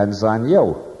universe depends on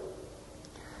you.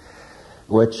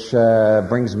 Which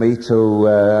brings me to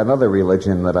another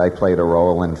religion that I played a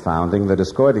role in founding, the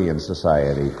Discordian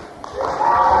Society.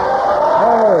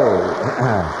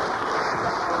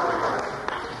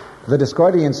 The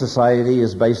Discordian Society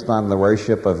is based on the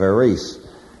worship of Eris,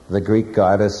 the Greek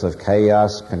goddess of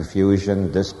chaos,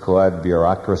 confusion, discord,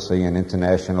 bureaucracy, and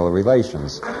international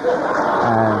relations.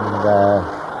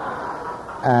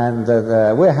 And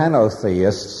we're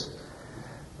henotheists.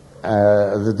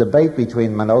 The debate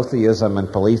between monotheism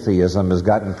and polytheism has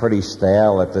gotten pretty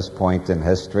stale at this point in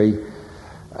history.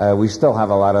 We still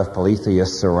have a lot of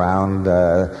polytheists around.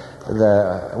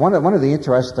 One of the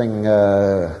interesting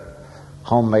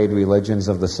homemade religions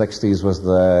of the 60s was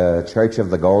the Church of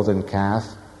the Golden Calf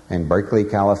in Berkeley,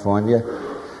 California.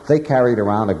 They carried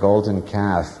around a golden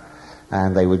calf,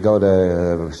 and they would go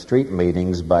to street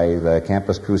meetings by the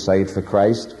Campus Crusade for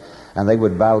Christ, and they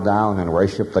would bow down and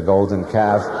worship the golden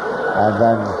calf,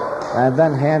 and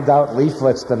then hand out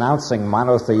leaflets denouncing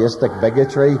monotheistic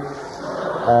bigotry.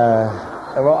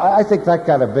 Well, I think that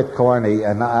got a bit corny,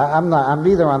 and I'm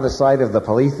neither on the side of the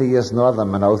polytheists nor the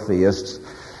monotheists.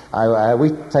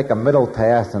 We take a middle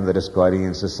path in the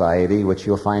Discordian Society, which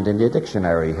you'll find in your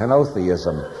dictionary: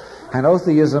 henotheism.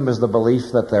 Henotheism is the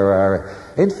belief that there are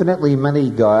infinitely many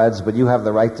gods, but you have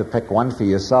the right to pick one for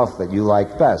yourself that you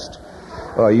like best,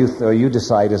 or you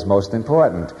decide is most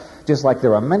important. Just like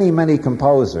there are many, many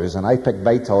composers, and I pick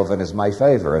Beethoven as my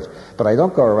favorite, but I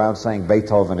don't go around saying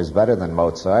Beethoven is better than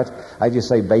Mozart. I just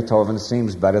say Beethoven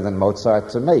seems better than Mozart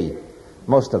to me,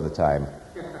 most of the time.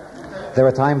 There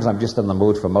are times I'm just in the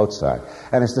mood for Mozart.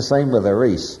 And it's the same with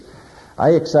Eris.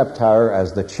 I accept her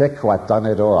as the chick what done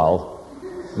it all.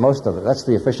 Most of it. That's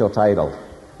the official title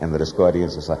in the Discordian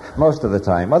Society. Most of the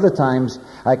time. Other times,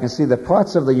 I can see that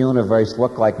parts of the universe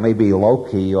look like maybe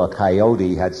Loki or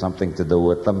Coyote had something to do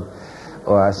with them.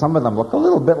 Or some of them look a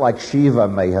little bit like Shiva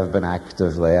may have been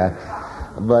active there.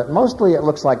 But mostly it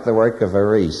looks like the work of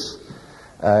Eris.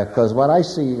 Because what I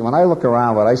see, when I look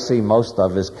around, what I see most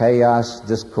of is chaos,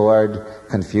 discord,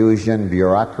 confusion,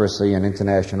 bureaucracy, and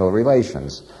international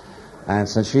relations. And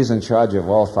since she's in charge of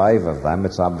all five of them,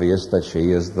 it's obvious that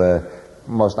she is the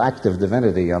most active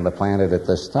divinity on the planet at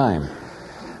this time.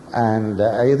 And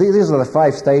these are the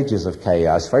 5 stages of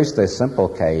chaos. First, there's simple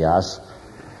chaos.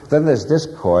 Then there's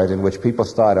discord, in which people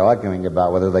start arguing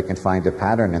about whether they can find a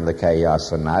pattern in the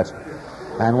chaos or not.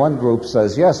 And one group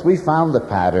says, yes, we found the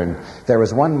pattern. There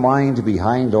is one mind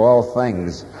behind all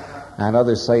things. And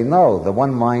others say, no, the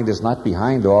one mind is not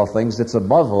behind all things, it's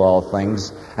above all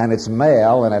things, and it's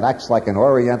male, and it acts like an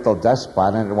oriental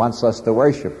despot, and it wants us to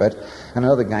worship it. And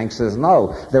another gang says,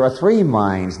 no, there are 3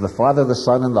 minds, the Father, the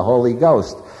Son, and the Holy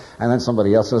Ghost. And then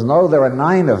somebody else says, no, there are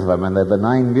 9 of them, and they're the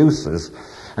 9 muses.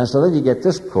 And so then you get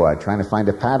discord, trying to find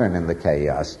a pattern in the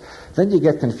chaos. Then you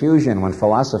get confusion when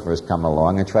philosophers come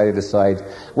along and try to decide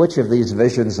which of these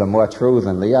visions are more true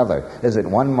than the other. Is it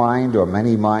one mind or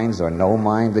many minds or no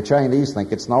mind? The Chinese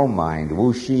think it's no mind,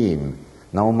 Wu Xin,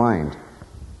 no mind.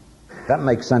 That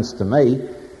makes sense to me,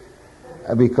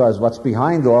 because what's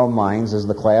behind all minds is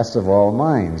the class of all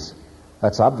minds.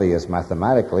 That's obvious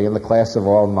mathematically, and the class of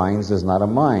all minds is not a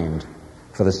mind.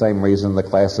 For the same reason, the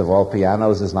class of all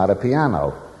pianos is not a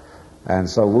piano. And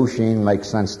so Wu Xin makes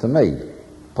sense to me,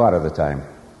 part of the time.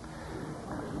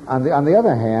 On the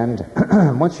other hand,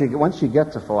 once you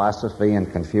get to philosophy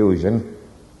and confusion,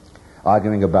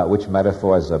 arguing about which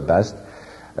metaphors are best,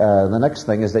 the next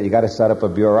thing is that you got to set up a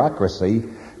bureaucracy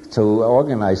to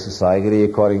organize society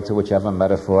according to whichever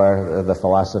metaphor the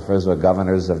philosophers or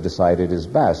governors have decided is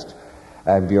best.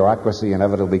 And bureaucracy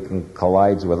inevitably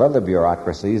collides with other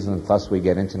bureaucracies, and thus we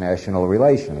get international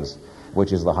relations,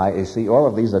 which is the high. You see, all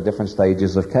of these are different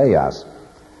stages of chaos.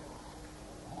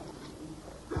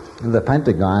 The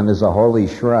Pentagon is a holy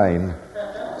shrine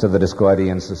to the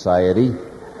Discordian society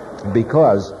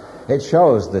because it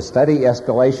shows the steady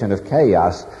escalation of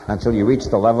chaos until you reach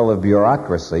the level of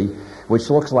bureaucracy,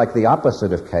 which looks like the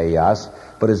opposite of chaos,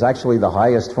 but is actually the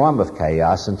highest form of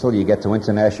chaos until you get to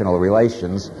international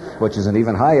relations, which is an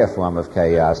even higher form of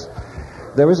chaos.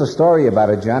 There is a story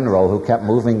about a general who kept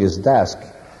moving his desk,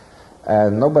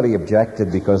 and nobody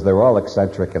objected because they're all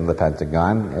eccentric in the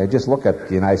Pentagon. Just look at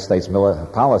the United States military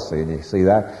policy, and you see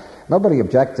that. Nobody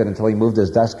objected until he moved his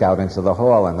desk out into the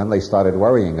hall, and then they started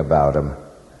worrying about him.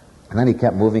 And then he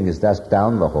kept moving his desk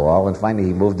down the hall, and finally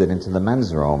he moved it into the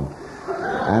men's room.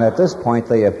 And at this point,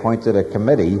 they appointed a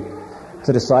committee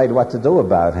to decide what to do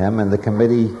about him, and the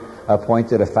committee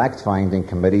appointed a fact-finding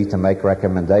committee to make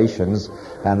recommendations,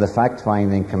 and the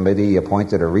fact-finding committee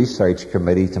appointed a research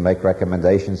committee to make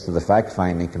recommendations to the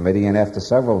fact-finding committee, and after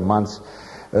several months,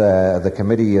 the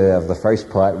committee of the first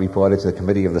part reported to the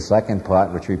committee of the second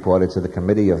part, which reported to the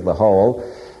committee of the whole,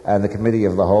 and the committee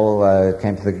of the whole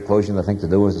came to the conclusion the thing to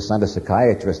do was to send a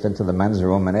psychiatrist into the men's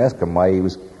room and ask him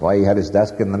why he had his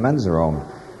desk in the men's room.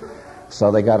 So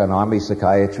they got an army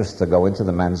psychiatrist to go into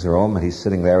the men's room, and he's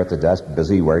sitting there at the desk,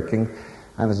 busy working.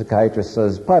 And the psychiatrist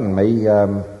says, "Pardon me,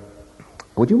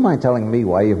 would you mind telling me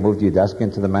why you've moved your desk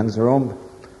into the men's room?"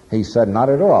 He said, "Not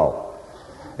at all.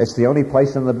 It's the only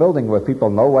place in the building where people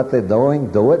know what they're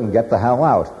doing, do it, and get the hell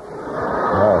out."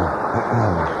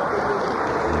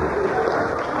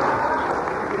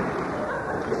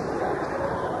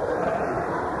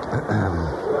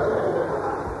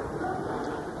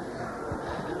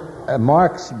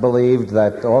 Marx believed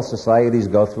that all societies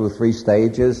go through three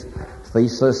stages: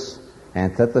 thesis,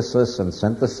 antithesis, and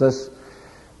synthesis.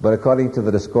 But according to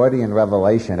the Discordian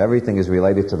revelation, everything is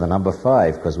related to the number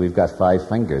 5, because we've got 5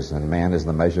 fingers, and man is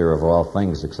the measure of all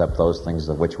things except those things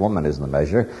of which woman is the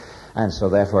measure. And so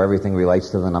therefore everything relates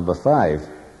to the number 5.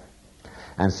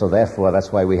 And so therefore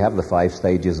that's why we have the 5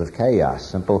 stages of chaos: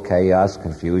 simple chaos,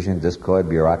 confusion, discord,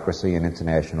 bureaucracy, and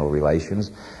international relations.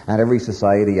 And every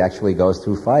society actually goes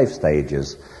through 5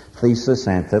 stages: thesis,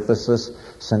 antithesis,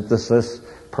 synthesis,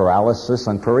 paralysis,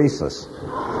 and paresis.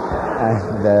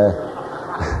 And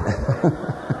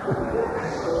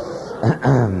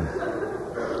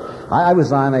I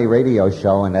was on a radio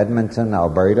show in Edmonton,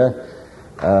 Alberta,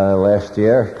 last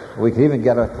year. We could even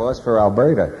get applause for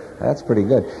Alberta. That's pretty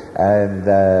good. And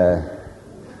there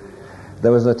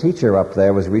was a teacher up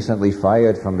there, was recently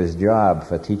fired from his job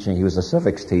for teaching. He was a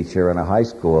civics teacher in a high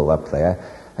school up there.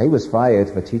 He was fired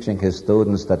for teaching his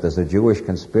students that there's a Jewish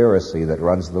conspiracy that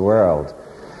runs the world.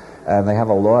 And they have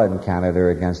a law in Canada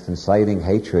against inciting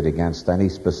hatred against any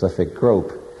specific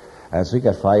group. And so he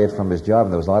got fired from his job,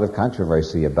 and there was a lot of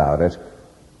controversy about it.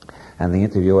 And the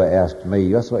interviewer asked me,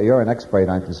 "You're an expert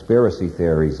on conspiracy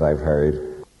theories, I've heard."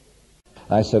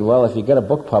 I said, "Well, if you get a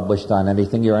book published on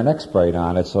anything, you're an expert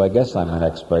on it, so I guess I'm an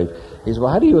expert." He said,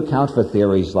 "Well, how do you account for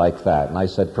theories like that?" And I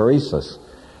said, "Paresis."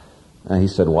 And he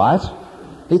said, "What?"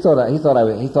 He thought I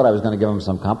was going to give him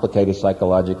some complicated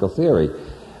psychological theory.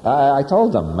 I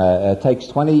told him, it takes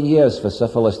 20 years for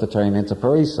syphilis to turn into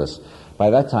paresis.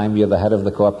 By that time, you're the head of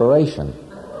the corporation.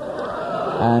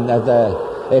 And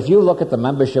if you look at the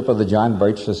membership of the John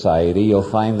Birch Society, you'll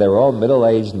find they're all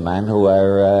middle-aged men who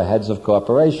are heads of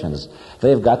corporations.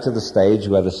 They've got to the stage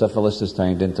where the syphilis has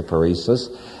turned into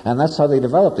paresis, and that's how they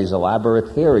develop these elaborate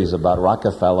theories about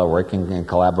Rockefeller working in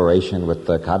collaboration with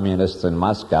the communists in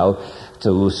Moscow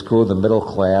to screw the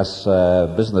middle-class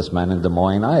businessmen in Des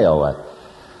Moines, Iowa.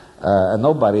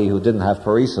 Nobody who didn't have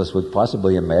paresis would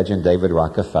possibly imagine David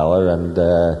Rockefeller and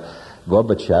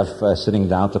Gorbachev sitting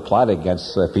down to plot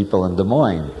against people in Des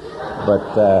Moines.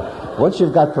 But Once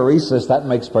you've got paresis, that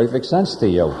makes perfect sense to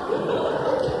you.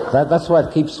 That's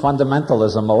what keeps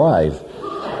fundamentalism alive.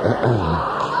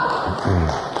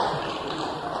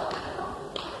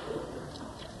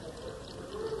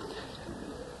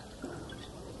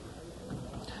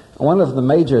 One of the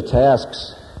major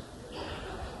tasks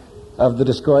of the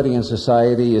Discordian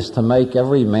Society is to make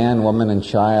every man, woman, and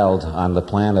child on the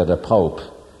planet a pope.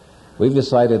 We've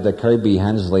decided that Kirby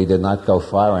Hensley did not go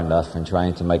far enough in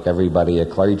trying to make everybody a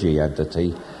clergy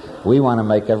entity. We want to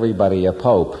make everybody a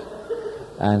pope.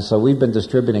 And so we've been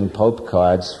distributing pope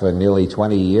cards for nearly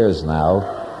 20 years now.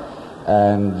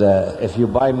 And if you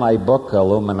buy my book,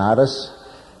 Illuminatus,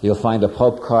 you'll find a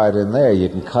pope card in there. You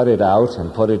can cut it out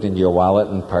and put it in your wallet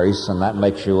and purse, and that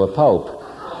makes you a pope.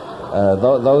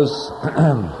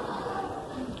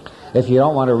 If you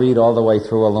don't want to read all the way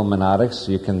through Illuminatus,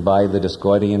 you can buy the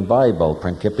Discordian Bible,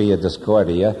 Principia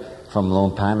Discordia, from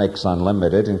Lumpanics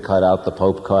Unlimited, and cut out the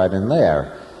Pope card in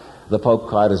there. The Pope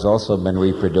card has also been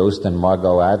reproduced in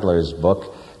Margot Adler's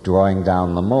book, Drawing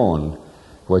Down the Moon,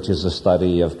 which is a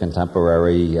study of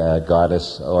contemporary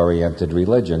goddess-oriented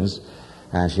religions.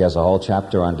 And she has a whole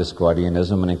chapter on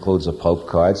Discordianism and includes a Pope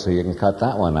card, so you can cut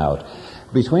that one out.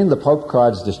 Between the Pope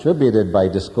cards distributed by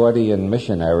Discordian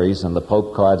missionaries and the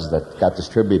Pope cards that got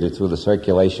distributed through the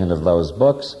circulation of those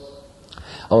books,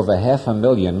 over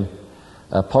 500,000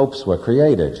 popes were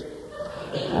created.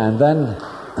 And then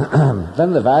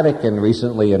the Vatican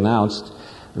recently announced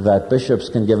that bishops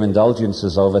can give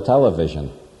indulgences over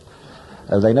television.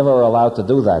 They never were allowed to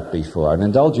do that before. An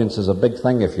indulgence is a big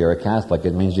thing if you're a Catholic.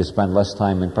 It means you spend less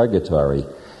time in purgatory.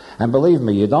 And believe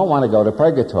me, you don't want to go to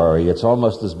purgatory. It's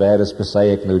almost as bad as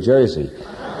Passaic, New Jersey.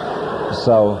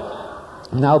 So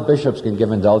now bishops can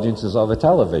give indulgences over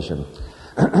television.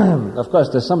 Of course,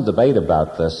 there's some debate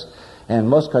about this. In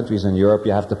most countries in Europe,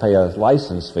 you have to pay a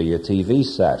license for your TV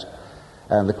set.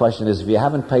 And the question is, if you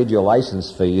haven't paid your license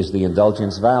fee, is the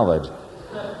indulgence valid?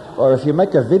 Or if you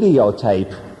make a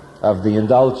videotape of the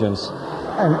indulgence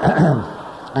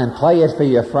and play it for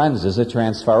your friends, is it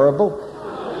transferable?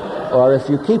 Or if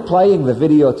you keep playing the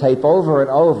videotape over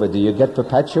and over, do you get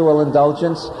perpetual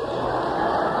indulgence?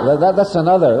 That's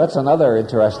another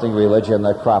interesting religion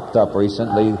that cropped up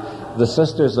recently. The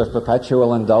Sisters of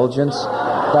Perpetual Indulgence.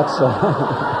 That's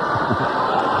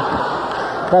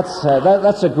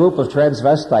a group of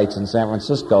transvestites in San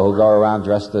Francisco who go around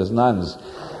dressed as nuns.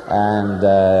 And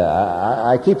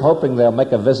I keep hoping they'll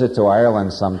make a visit to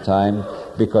Ireland sometime,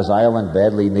 because Ireland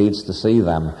badly needs to see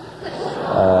them.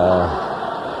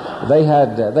 They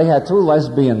had two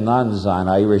lesbian nuns on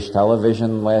Irish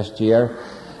television last year,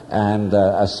 and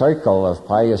a circle of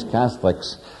pious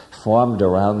Catholics formed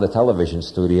around the television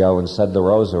studio and said the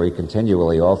rosary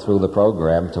continually all through the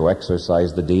program to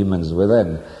exorcise the demons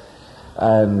within.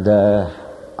 And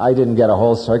I didn't get a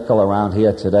whole circle around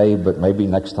here today, but maybe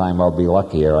next time I'll be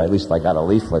luckier. At least I got a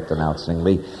leaflet announcing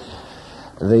me.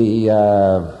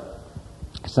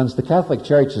 Since the Catholic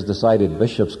Church has decided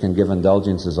bishops can give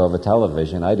indulgences over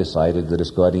television, I decided the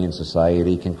Discordian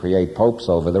Society can create popes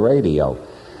over the radio.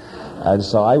 And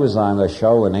so I was on a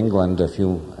show in England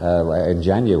in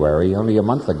January, only a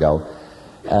month ago,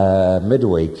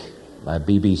 midweek,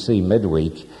 BBC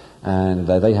midweek, and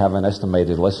they have an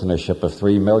estimated listenership of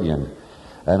 3 million.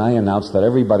 And I announced that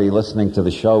everybody listening to the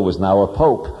show was now a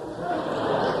pope,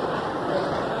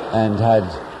 and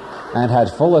had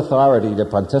full authority to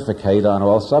pontificate on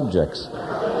all subjects.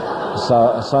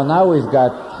 So now we've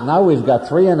got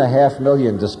 3.5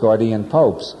 million Discordian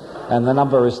popes, and the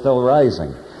number is still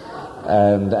rising.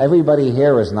 And everybody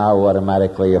here is now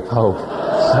automatically a pope.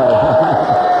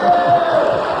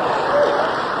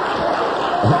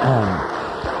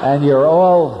 And you're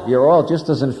all just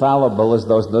as infallible as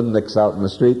those nudniks out in the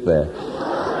street there.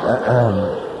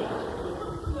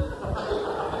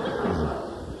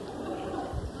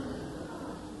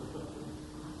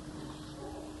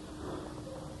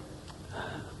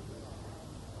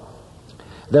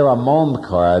 There are mome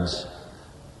cards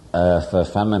for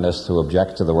feminists who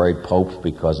object to the word pope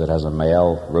because it has a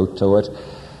male root to it.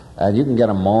 And you can get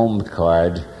a mome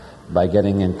card by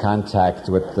getting in contact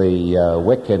with the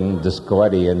Wiccan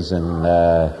Discordians in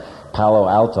Palo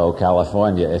Alto,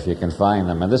 California, if you can find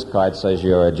them. And this card says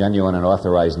you're a genuine and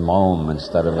authorized mome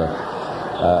instead of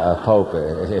a pope,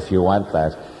 if you want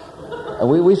that.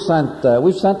 We've sent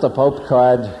the pope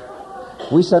card.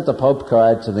 We sent the pope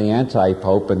card to the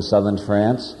anti-pope in southern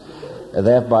France,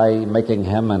 thereby making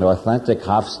him an authentic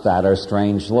Hofstadter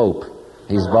strange loop.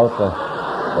 He's both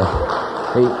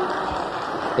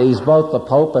the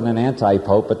pope and an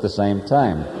anti-pope at the same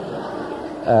time.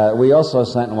 We also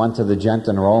sent one to the gent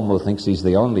in Rome who thinks he's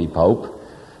the only pope.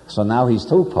 So now he's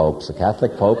two popes, a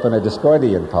Catholic pope and a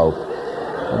Discordian pope.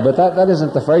 But that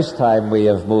isn't the first time we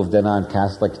have moved in on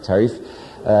Catholic turf.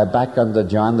 Back under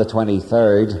John the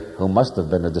 23rd, who must have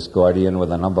been a Discordian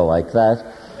with a number like that,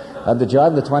 under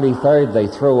John the 23rd, they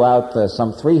threw out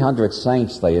some 300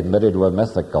 saints they admitted were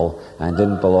mythical and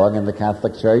didn't belong in the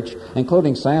Catholic Church,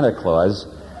 including Santa Claus.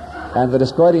 And the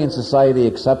Discordian Society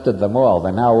accepted them all.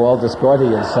 They're now all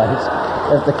Discordian saints.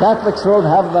 If the Catholics won't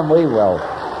have them, we will.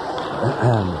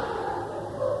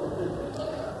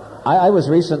 I was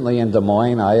recently in Des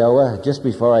Moines, Iowa, just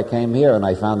before I came here, and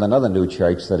I found another new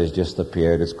church that has just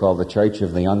appeared. It's called the Church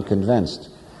of the Unconvinced.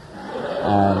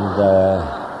 And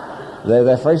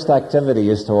their first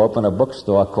activity is to open a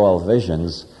bookstore called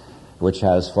Visions, which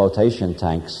has flotation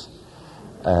tanks.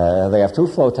 They have 2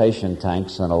 flotation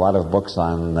tanks and a lot of books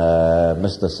on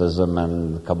mysticism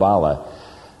and Kabbalah.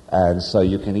 And so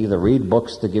you can either read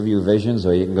books to give you visions,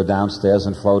 or you can go downstairs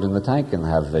and float in the tank and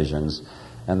have visions.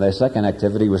 And their second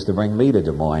activity was to bring me to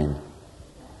Des Moines,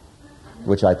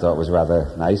 which I thought was rather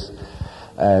nice.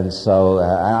 And so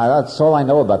that's all I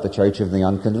know about the Church of the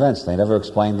Unconvinced. They never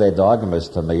explained their dogmas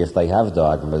to me, if they have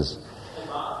dogmas.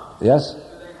 Yes?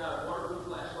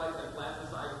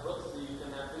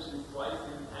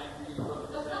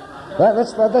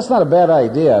 That's not a bad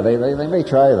idea. They may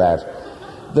try that.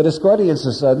 The Discordian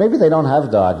Society, maybe they don't have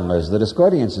dogmas. The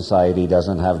Discordian Society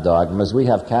doesn't have dogmas. We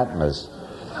have catmas.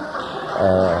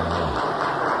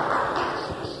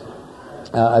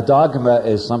 A dogma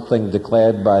is something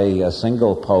declared by a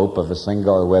single pope of a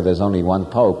single, where there's only one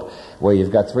pope. Where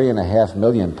you've got 3.5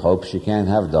 million popes, you can't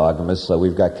have dogmas, so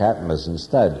we've got catmas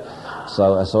instead.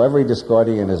 So every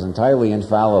Discordian is entirely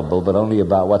infallible, but only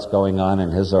about what's going on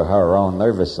in his or her own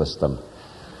nervous system.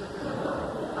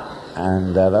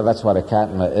 And that's what a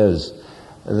catma is.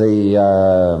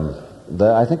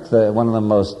 I think one of the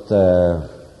most...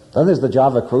 then there's the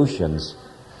Java Crucians.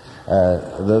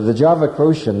 The Java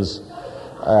Crucians...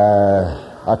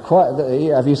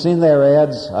 have you seen their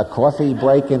ads? A coffee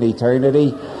break in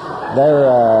eternity?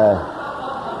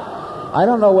 I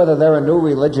don't know whether they're a new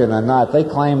religion or not. They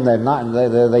claim they're not.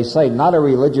 They say not a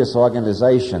religious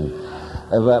organization.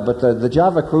 But the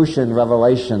Java Crucian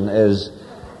revelation is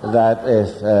that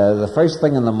if the first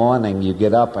thing in the morning you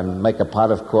get up and make a pot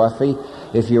of coffee,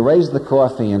 if you raise the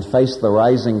coffee and face the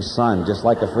rising sun, just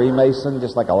like a Freemason,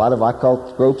 just like a lot of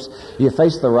occult groups, you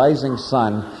face the rising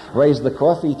sun, raise the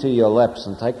coffee to your lips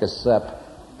and take a sip,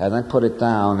 and then put it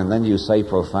down, and then you say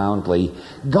profoundly,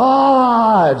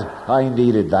 God! I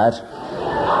needed that.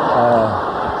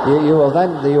 You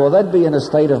will then be in a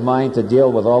state of mind to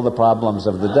deal with all the problems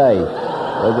of the day.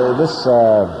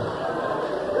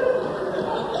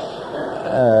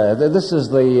 This is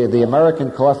the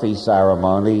American coffee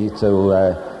ceremony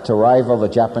to rival the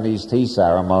Japanese tea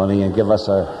ceremony and give us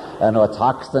an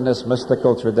autochthonous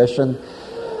mystical tradition.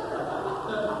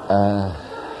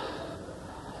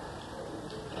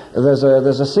 There's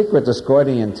a secret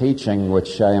Discordian teaching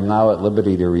which I am now at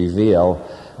liberty to reveal,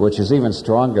 which is even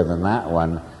stronger than that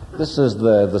one. This is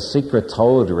the secret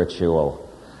toad ritual.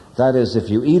 That is, if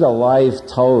you eat a live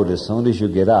toad as soon as you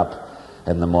get up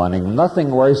in the morning,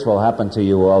 nothing worse will happen to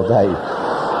you all day.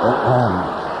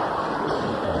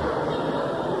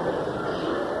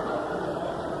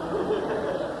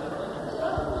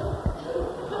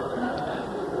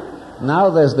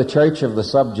 Now there's the Church of the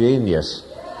Subgenius,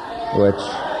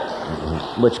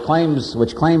 which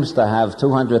claims to have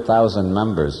 200,000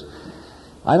 members.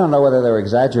 I don't know whether they're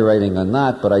exaggerating or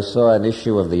not, but I saw an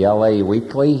issue of the LA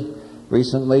Weekly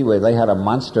recently where they had a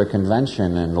monster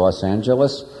convention in Los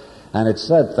Angeles, and it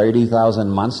said 30,000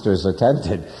 monsters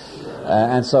attended.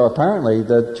 And so apparently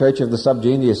the Church of the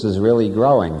Subgenius is really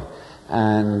growing.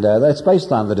 And that's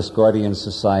based on the Discordian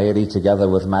Society together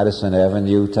with Madison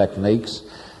Avenue techniques.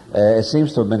 It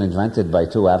seems to have been invented by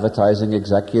 2 advertising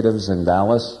executives in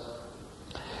Dallas.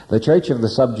 The Church of the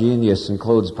Subgenius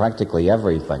includes practically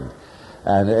everything.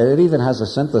 And it even has a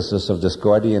synthesis of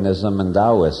Discordianism and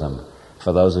Taoism.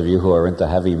 For those of you who are into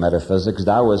heavy metaphysics,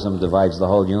 Taoism divides the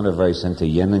whole universe into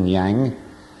yin and yang,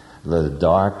 the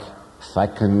dark,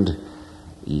 fecund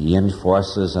yin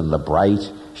forces and the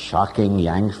bright, shocking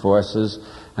yang forces,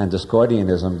 and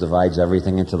Discordianism divides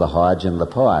everything into the hodge and the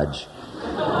podge.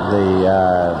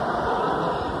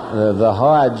 The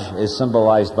hodge is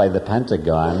symbolized by the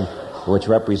pentagon, which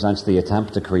represents the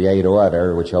attempt to create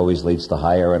order, which always leads to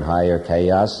higher and higher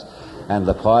chaos. And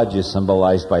the podge is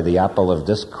symbolized by the apple of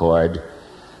discord,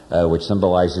 which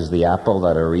symbolizes the apple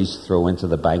that Ares threw into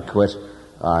the banquet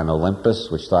on Olympus,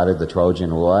 which started the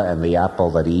Trojan War, and the apple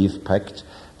that Eve picked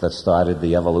that started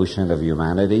the evolution of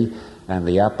humanity, and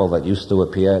the apple that used to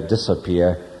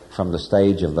disappear from the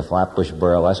stage of the Flatbush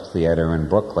Burlesque Theater in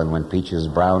Brooklyn when Peaches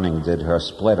Browning did her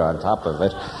split on top of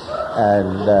it.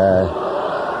 And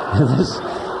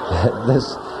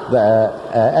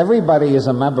everybody is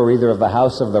a member either of the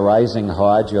House of the Rising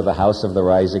Hodge or the House of the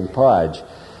Rising Podge,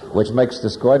 which makes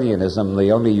Discordianism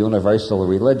the only universal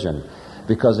religion.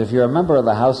 Because if you're a member of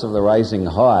the House of the Rising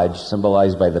Hodge,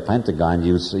 symbolized by the Pentagon,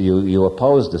 you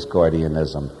oppose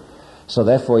Discordianism. So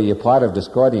therefore you're part of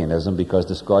Discordianism because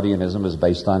Discordianism is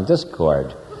based on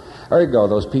discord. Ergo,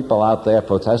 those people out there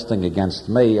protesting against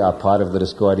me are part of the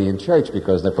Discordian Church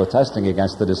because they're protesting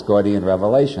against the Discordian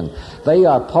revelation. They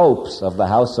are popes of the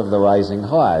House of the Rising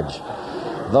Hodge.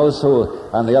 Those who,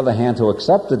 on the other hand, who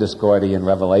accept the Discordian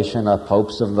revelation are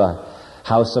popes of the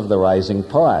House of the Rising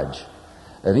Podge.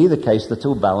 In either case, the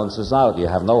two balances out. You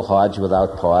have no Hodge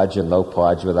without Podge and no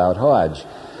Podge without Hodge.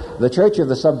 The Church of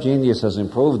the Subgenius has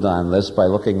improved on this by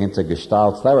looking into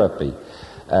Gestalt therapy.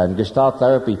 And Gestalt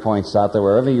therapy points out that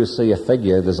wherever you see a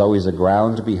figure, there's always a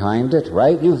ground behind it,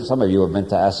 right? Some of you have been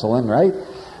to Esalen, right?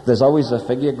 There's always a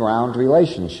figure-ground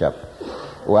relationship.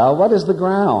 Well, what is the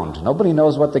ground? Nobody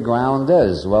knows what the ground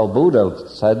is. Well, Buddha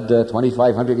said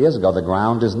 2,500 years ago, the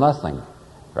ground is nothing,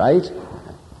 right?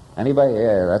 Anybody?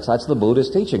 Yeah, that's the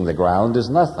Buddhist teaching. The ground is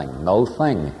nothing, no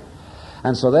thing.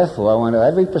 And so therefore, when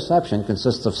every perception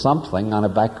consists of something on a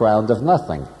background of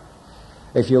nothing.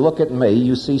 If you look at me,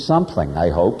 you see something, I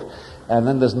hope, and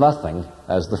then there's nothing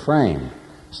as the frame.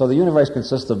 So the universe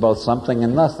consists of both something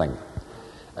and nothing.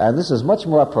 And this is much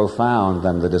more profound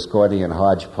than the Discordian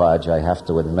hodgepodge, I have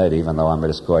to admit, even though I'm a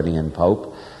Discordian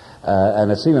pope.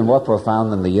 And it's even more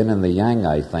profound than the yin and the yang,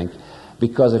 I think.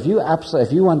 Because if you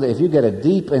get a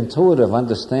deep intuitive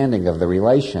understanding of the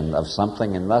relation of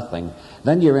something and nothing,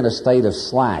 then you're in a state of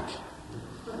slack.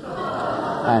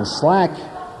 And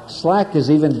slack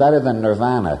is even better than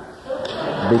nirvana.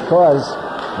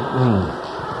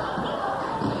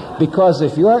 Because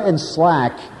if you're in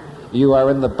slack, you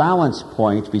are in the balance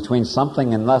point between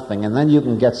something and nothing, and then you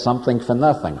can get something for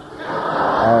nothing.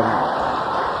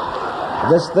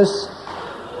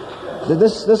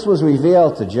 This was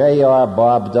revealed to J.R.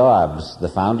 Bob Dobbs, the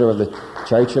founder of the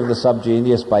Church of the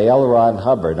Subgenius, by L. Ron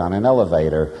Hubbard on an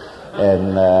elevator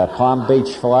in Palm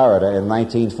Beach, Florida in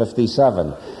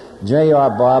 1957. J.R.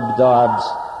 Bob Dobbs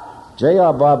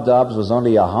was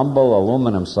only a humble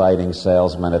aluminum siding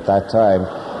salesman at that time,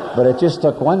 but it just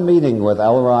took one meeting with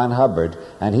L. Ron Hubbard,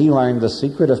 and he learned the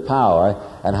secret of power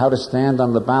and how to stand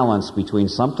on the balance between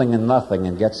something and nothing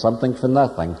and get something for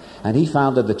nothing. And he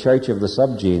founded the Church of the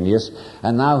Subgenius,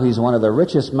 and now he's one of the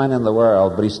richest men in the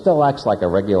world, but he still acts like a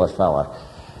regular fella.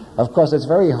 Of course, it's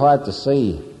very hard to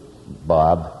see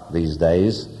Bob these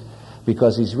days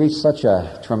because he's reached such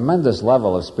a tremendous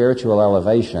level of spiritual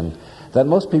elevation that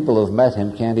most people who've met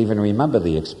him can't even remember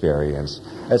the experience.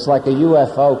 It's like a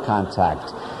UFO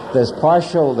contact. There's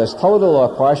total or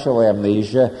partial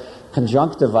amnesia,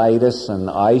 conjunctivitis and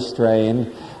eye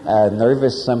strain,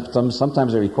 nervous symptoms.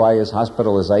 Sometimes it requires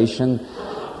hospitalization.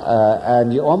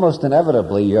 And almost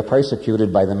inevitably, you're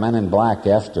persecuted by the men in black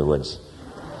afterwards.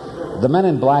 The men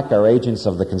in black are agents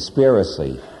of the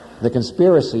conspiracy. The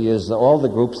conspiracy is all the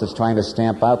groups that's trying to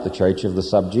stamp out the Church of the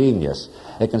Subgenius.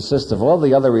 It consists of all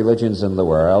the other religions in the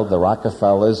world, the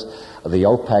Rockefellers, the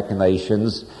OPEC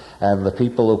nations, and the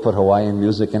people who put Hawaiian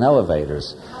music in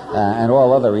elevators, and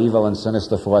all other evil and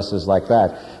sinister forces like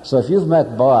that. So if you've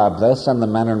met Bob, they'll send the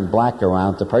men in black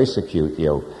around to persecute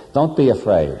you. Don't be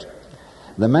afraid.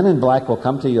 The men in black will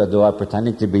come to your door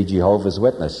pretending to be Jehovah's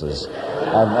Witnesses,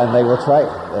 and they will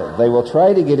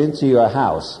try to get into your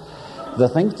house. The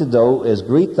thing to do is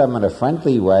greet them in a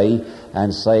friendly way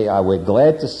and say, we're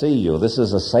glad to see you. This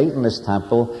is a Satanist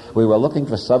temple. We were looking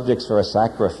for subjects for a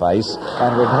sacrifice,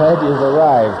 and we're glad you've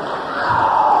arrived.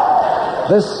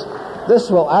 This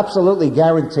will absolutely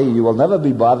guarantee you will never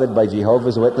be bothered by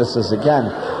Jehovah's Witnesses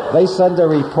again. They send a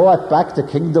report back to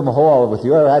Kingdom Hall with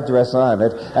your address on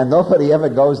it, and nobody ever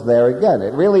goes there again.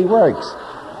 It really works.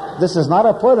 This is not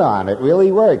a put-on. It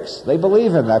really works. They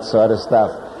believe in that sort of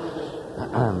stuff.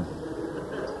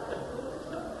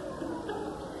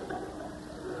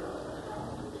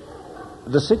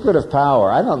 The secret of power,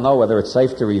 I don't know whether it's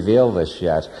safe to reveal this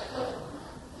yet.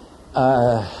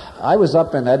 I was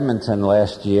up in Edmonton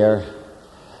last year.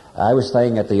 I was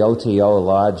staying at the OTO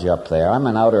Lodge up there. I'm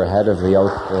an outer head of the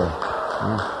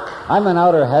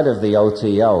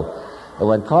OTO.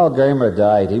 When Carl Germer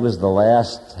died, he was the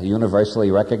last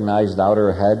universally recognized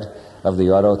outer head of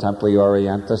the Ordo Templi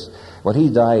Orientis. When he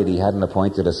died, he hadn't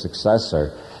appointed a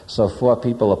successor, so 4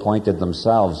 people appointed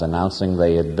themselves, announcing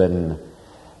they had been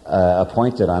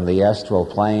appointed on the astral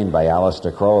plane by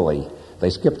Aleister Crowley. They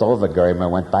skipped over Germer,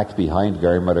 went back behind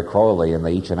Germer to Crowley, and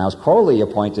they each announced, Crowley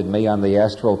appointed me on the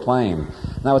astral plane.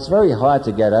 Now, it's very hard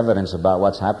to get evidence about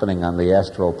what's happening on the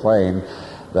astral plane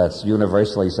that's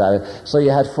universally cited. So you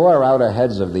had 4 outer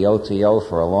heads of the OTO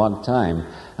for a long time,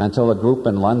 until a group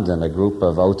in London, a group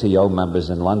of OTO members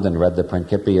in London, read the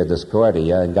Principia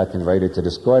Discordia and got converted to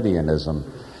Discordianism.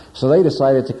 So they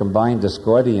decided to combine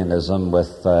Discordianism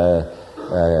with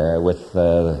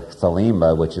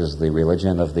Thelema, which is the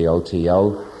religion of the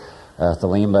OTO.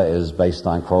 Thelema is based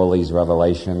on Crowley's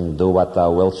revelation, do what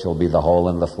thou wilt shall be the hole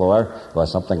in the floor, or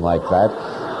something like that.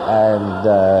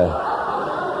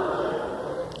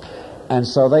 And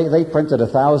so they printed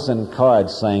 1,000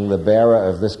 cards saying the bearer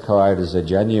of this card is a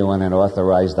genuine and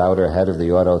authorized outer head of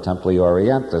the Ordo Templi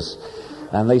Orientis.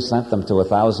 And they sent them to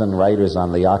 1,000 writers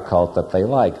on the occult that they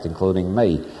liked, including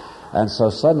me. And so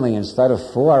suddenly, instead of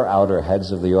 4 outer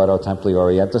heads of the Ordo Templi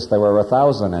Orientis, there were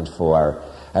 1,004.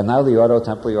 And now the Ordo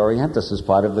Templi Orientis is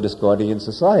part of the Discordian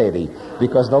Society,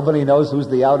 because nobody knows who's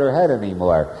the outer head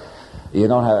anymore. You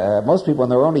don't have, most people, when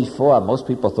there were only 4, most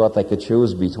people thought they could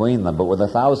choose between them, but with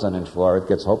 1,004, it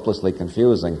gets hopelessly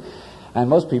confusing. And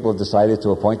most people decided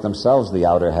to appoint themselves the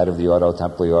outer head of the Ordo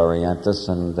Templi Orientis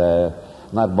and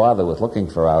not bother with looking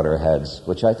for outer heads,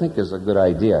 which I think is a good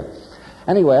idea.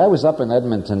 Anyway, I was up in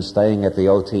Edmonton staying at the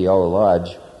OTO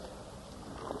Lodge,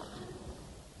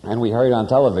 and we heard on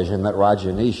television that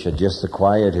Rajneesh had just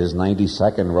acquired his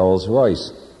 92nd Rolls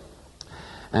Royce.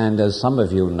 And as some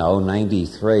of you know,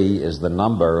 93 is the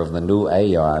number of the new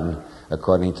Aeon,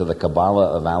 according to the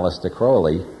Kabbalah of Aleister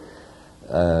Crowley,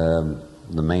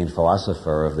 the main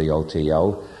philosopher of the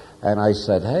OTO. And I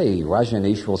said, hey,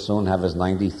 Rajneesh will soon have his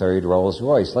 93rd Rolls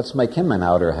Royce. Let's make him an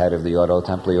outer head of the Ordo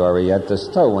Templi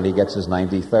Orientis too when he gets his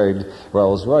 93rd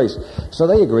Rolls Royce. So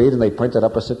they agreed, and they printed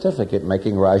up a certificate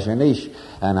making Rajneesh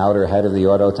an outer head of the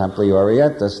Ordo Templi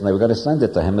Orientis, and they were going to send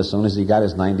it to him as soon as he got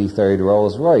his 93rd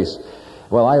Rolls Royce.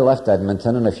 Well, I left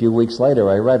Edmonton, and a few weeks later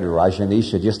I read it.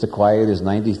 Rajneesh had just acquired his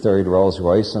 93rd Rolls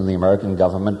Royce, and the American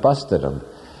government busted him.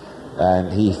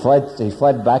 And he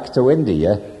fled back to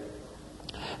India.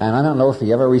 And I don't know if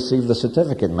he ever received the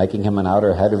certificate making him an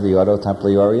outer head of the Ordo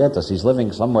Templi Orientis. He's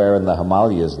living somewhere in the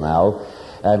Himalayas now,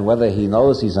 and whether he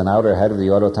knows he's an outer head of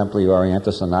the Ordo Templi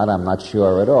Orientis or not, I'm not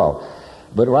sure at all.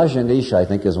 But Rajneesh, I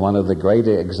think, is one of the great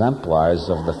exemplars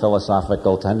of the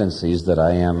philosophical tendencies that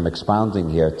I am expounding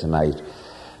here tonight.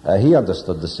 He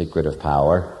understood the secret of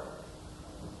power.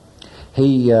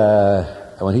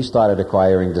 When he started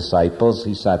acquiring disciples,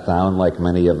 he sat down like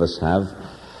many of us have.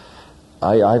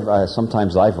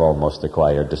 Sometimes I've almost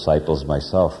acquired disciples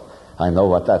myself. I know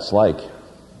what that's like.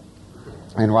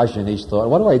 And Rajneesh thought,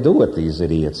 what do I do with these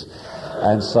idiots?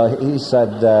 And so he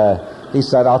said,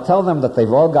 I'll tell them that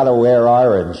they've all got to wear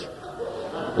orange.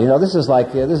 You know, this is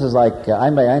like I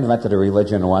invented a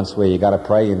religion once where you got to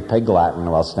pray in pig Latin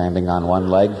while standing on one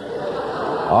leg.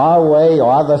 Our way,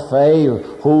 or the fay,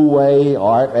 who way,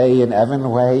 art a, and Evan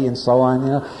way, and so on,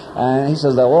 you know. And he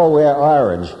says they'll all wear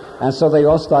orange. And so they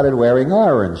all started wearing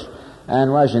orange. And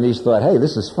Rajneesh thought, hey,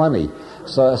 this is funny.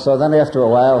 So then after a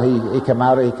while, he came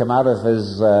out of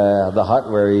his the hut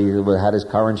where he had his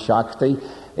current Shakti.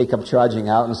 He kept charging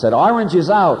out and said, orange is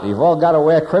out. You've all got to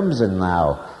wear crimson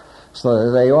now.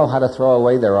 So they all had to throw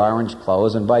away their orange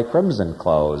clothes and buy crimson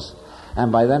clothes.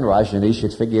 And by then Rajneesh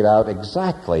had figured out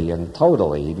exactly and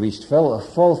totally. He'd reached full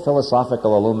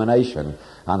philosophical illumination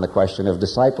on the question of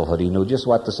disciplehood. He knew just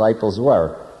what disciples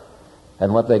were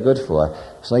and what they're good for.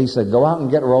 So he said, go out and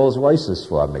get Rolls Royces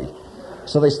for me.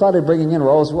 So they started bringing in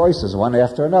Rolls Royces one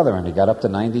after another, and he got up to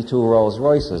 92 Rolls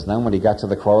Royces. Then when he got to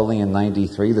the Crowley in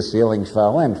 93, the ceiling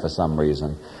fell in for some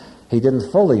reason. He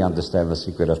didn't fully understand the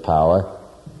secret of power,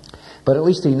 but at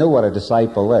least he knew what a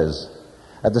disciple is.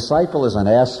 A disciple is an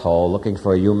asshole looking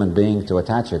for a human being to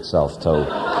attach itself to.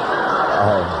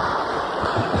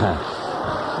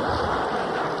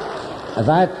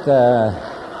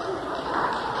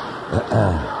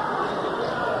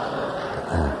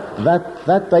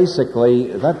 That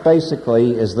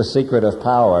basically is the secret of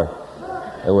power,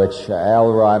 which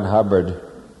L. Ron Hubbard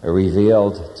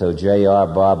revealed to J.R.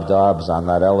 Bob Dobbs on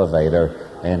that elevator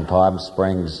in Palm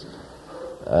Springs,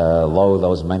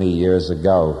 those many years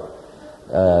ago.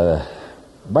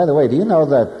 By the way, do you know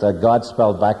that God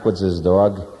spelled backwards is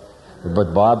dog,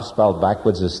 but Bob spelled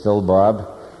backwards is still Bob?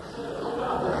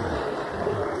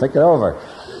 Think it over.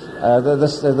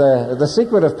 The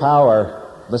secret of power.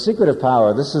 The secret of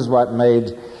power. This is what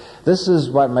made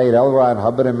L. Ron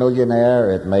Hubbard a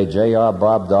millionaire. It made J.R.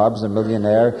 Bob Dobbs a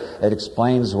millionaire. It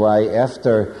explains why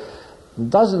after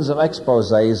Dozens of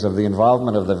exposés of the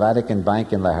involvement of the Vatican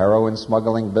Bank in the heroin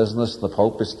smuggling business. The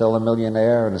Pope is still a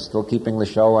millionaire and is still keeping the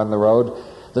show on the road.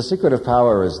 The secret of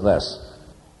power is this.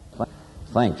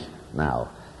 Think now.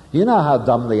 You know how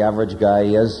dumb the average guy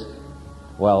is?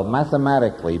 Well,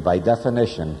 mathematically, by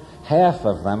definition, half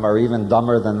of them are even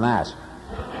dumber than that.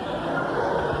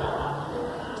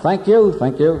 Thank you,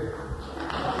 thank you.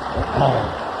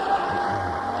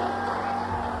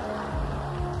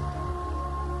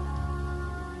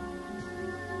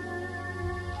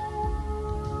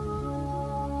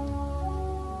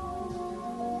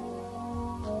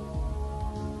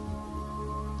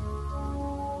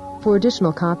 For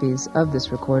additional copies of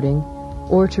this recording,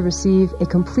 or to receive a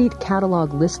complete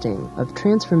catalog listing of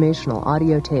transformational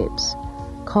audio tapes,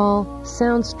 call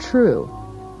Sounds True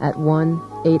at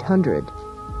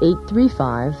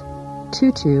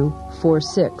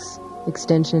 1-800-835-2246,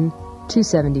 extension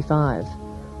 275,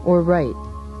 or write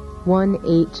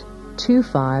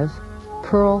 1825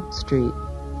 Pearl Street,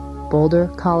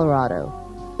 Boulder, Colorado,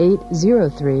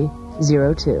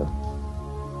 80302.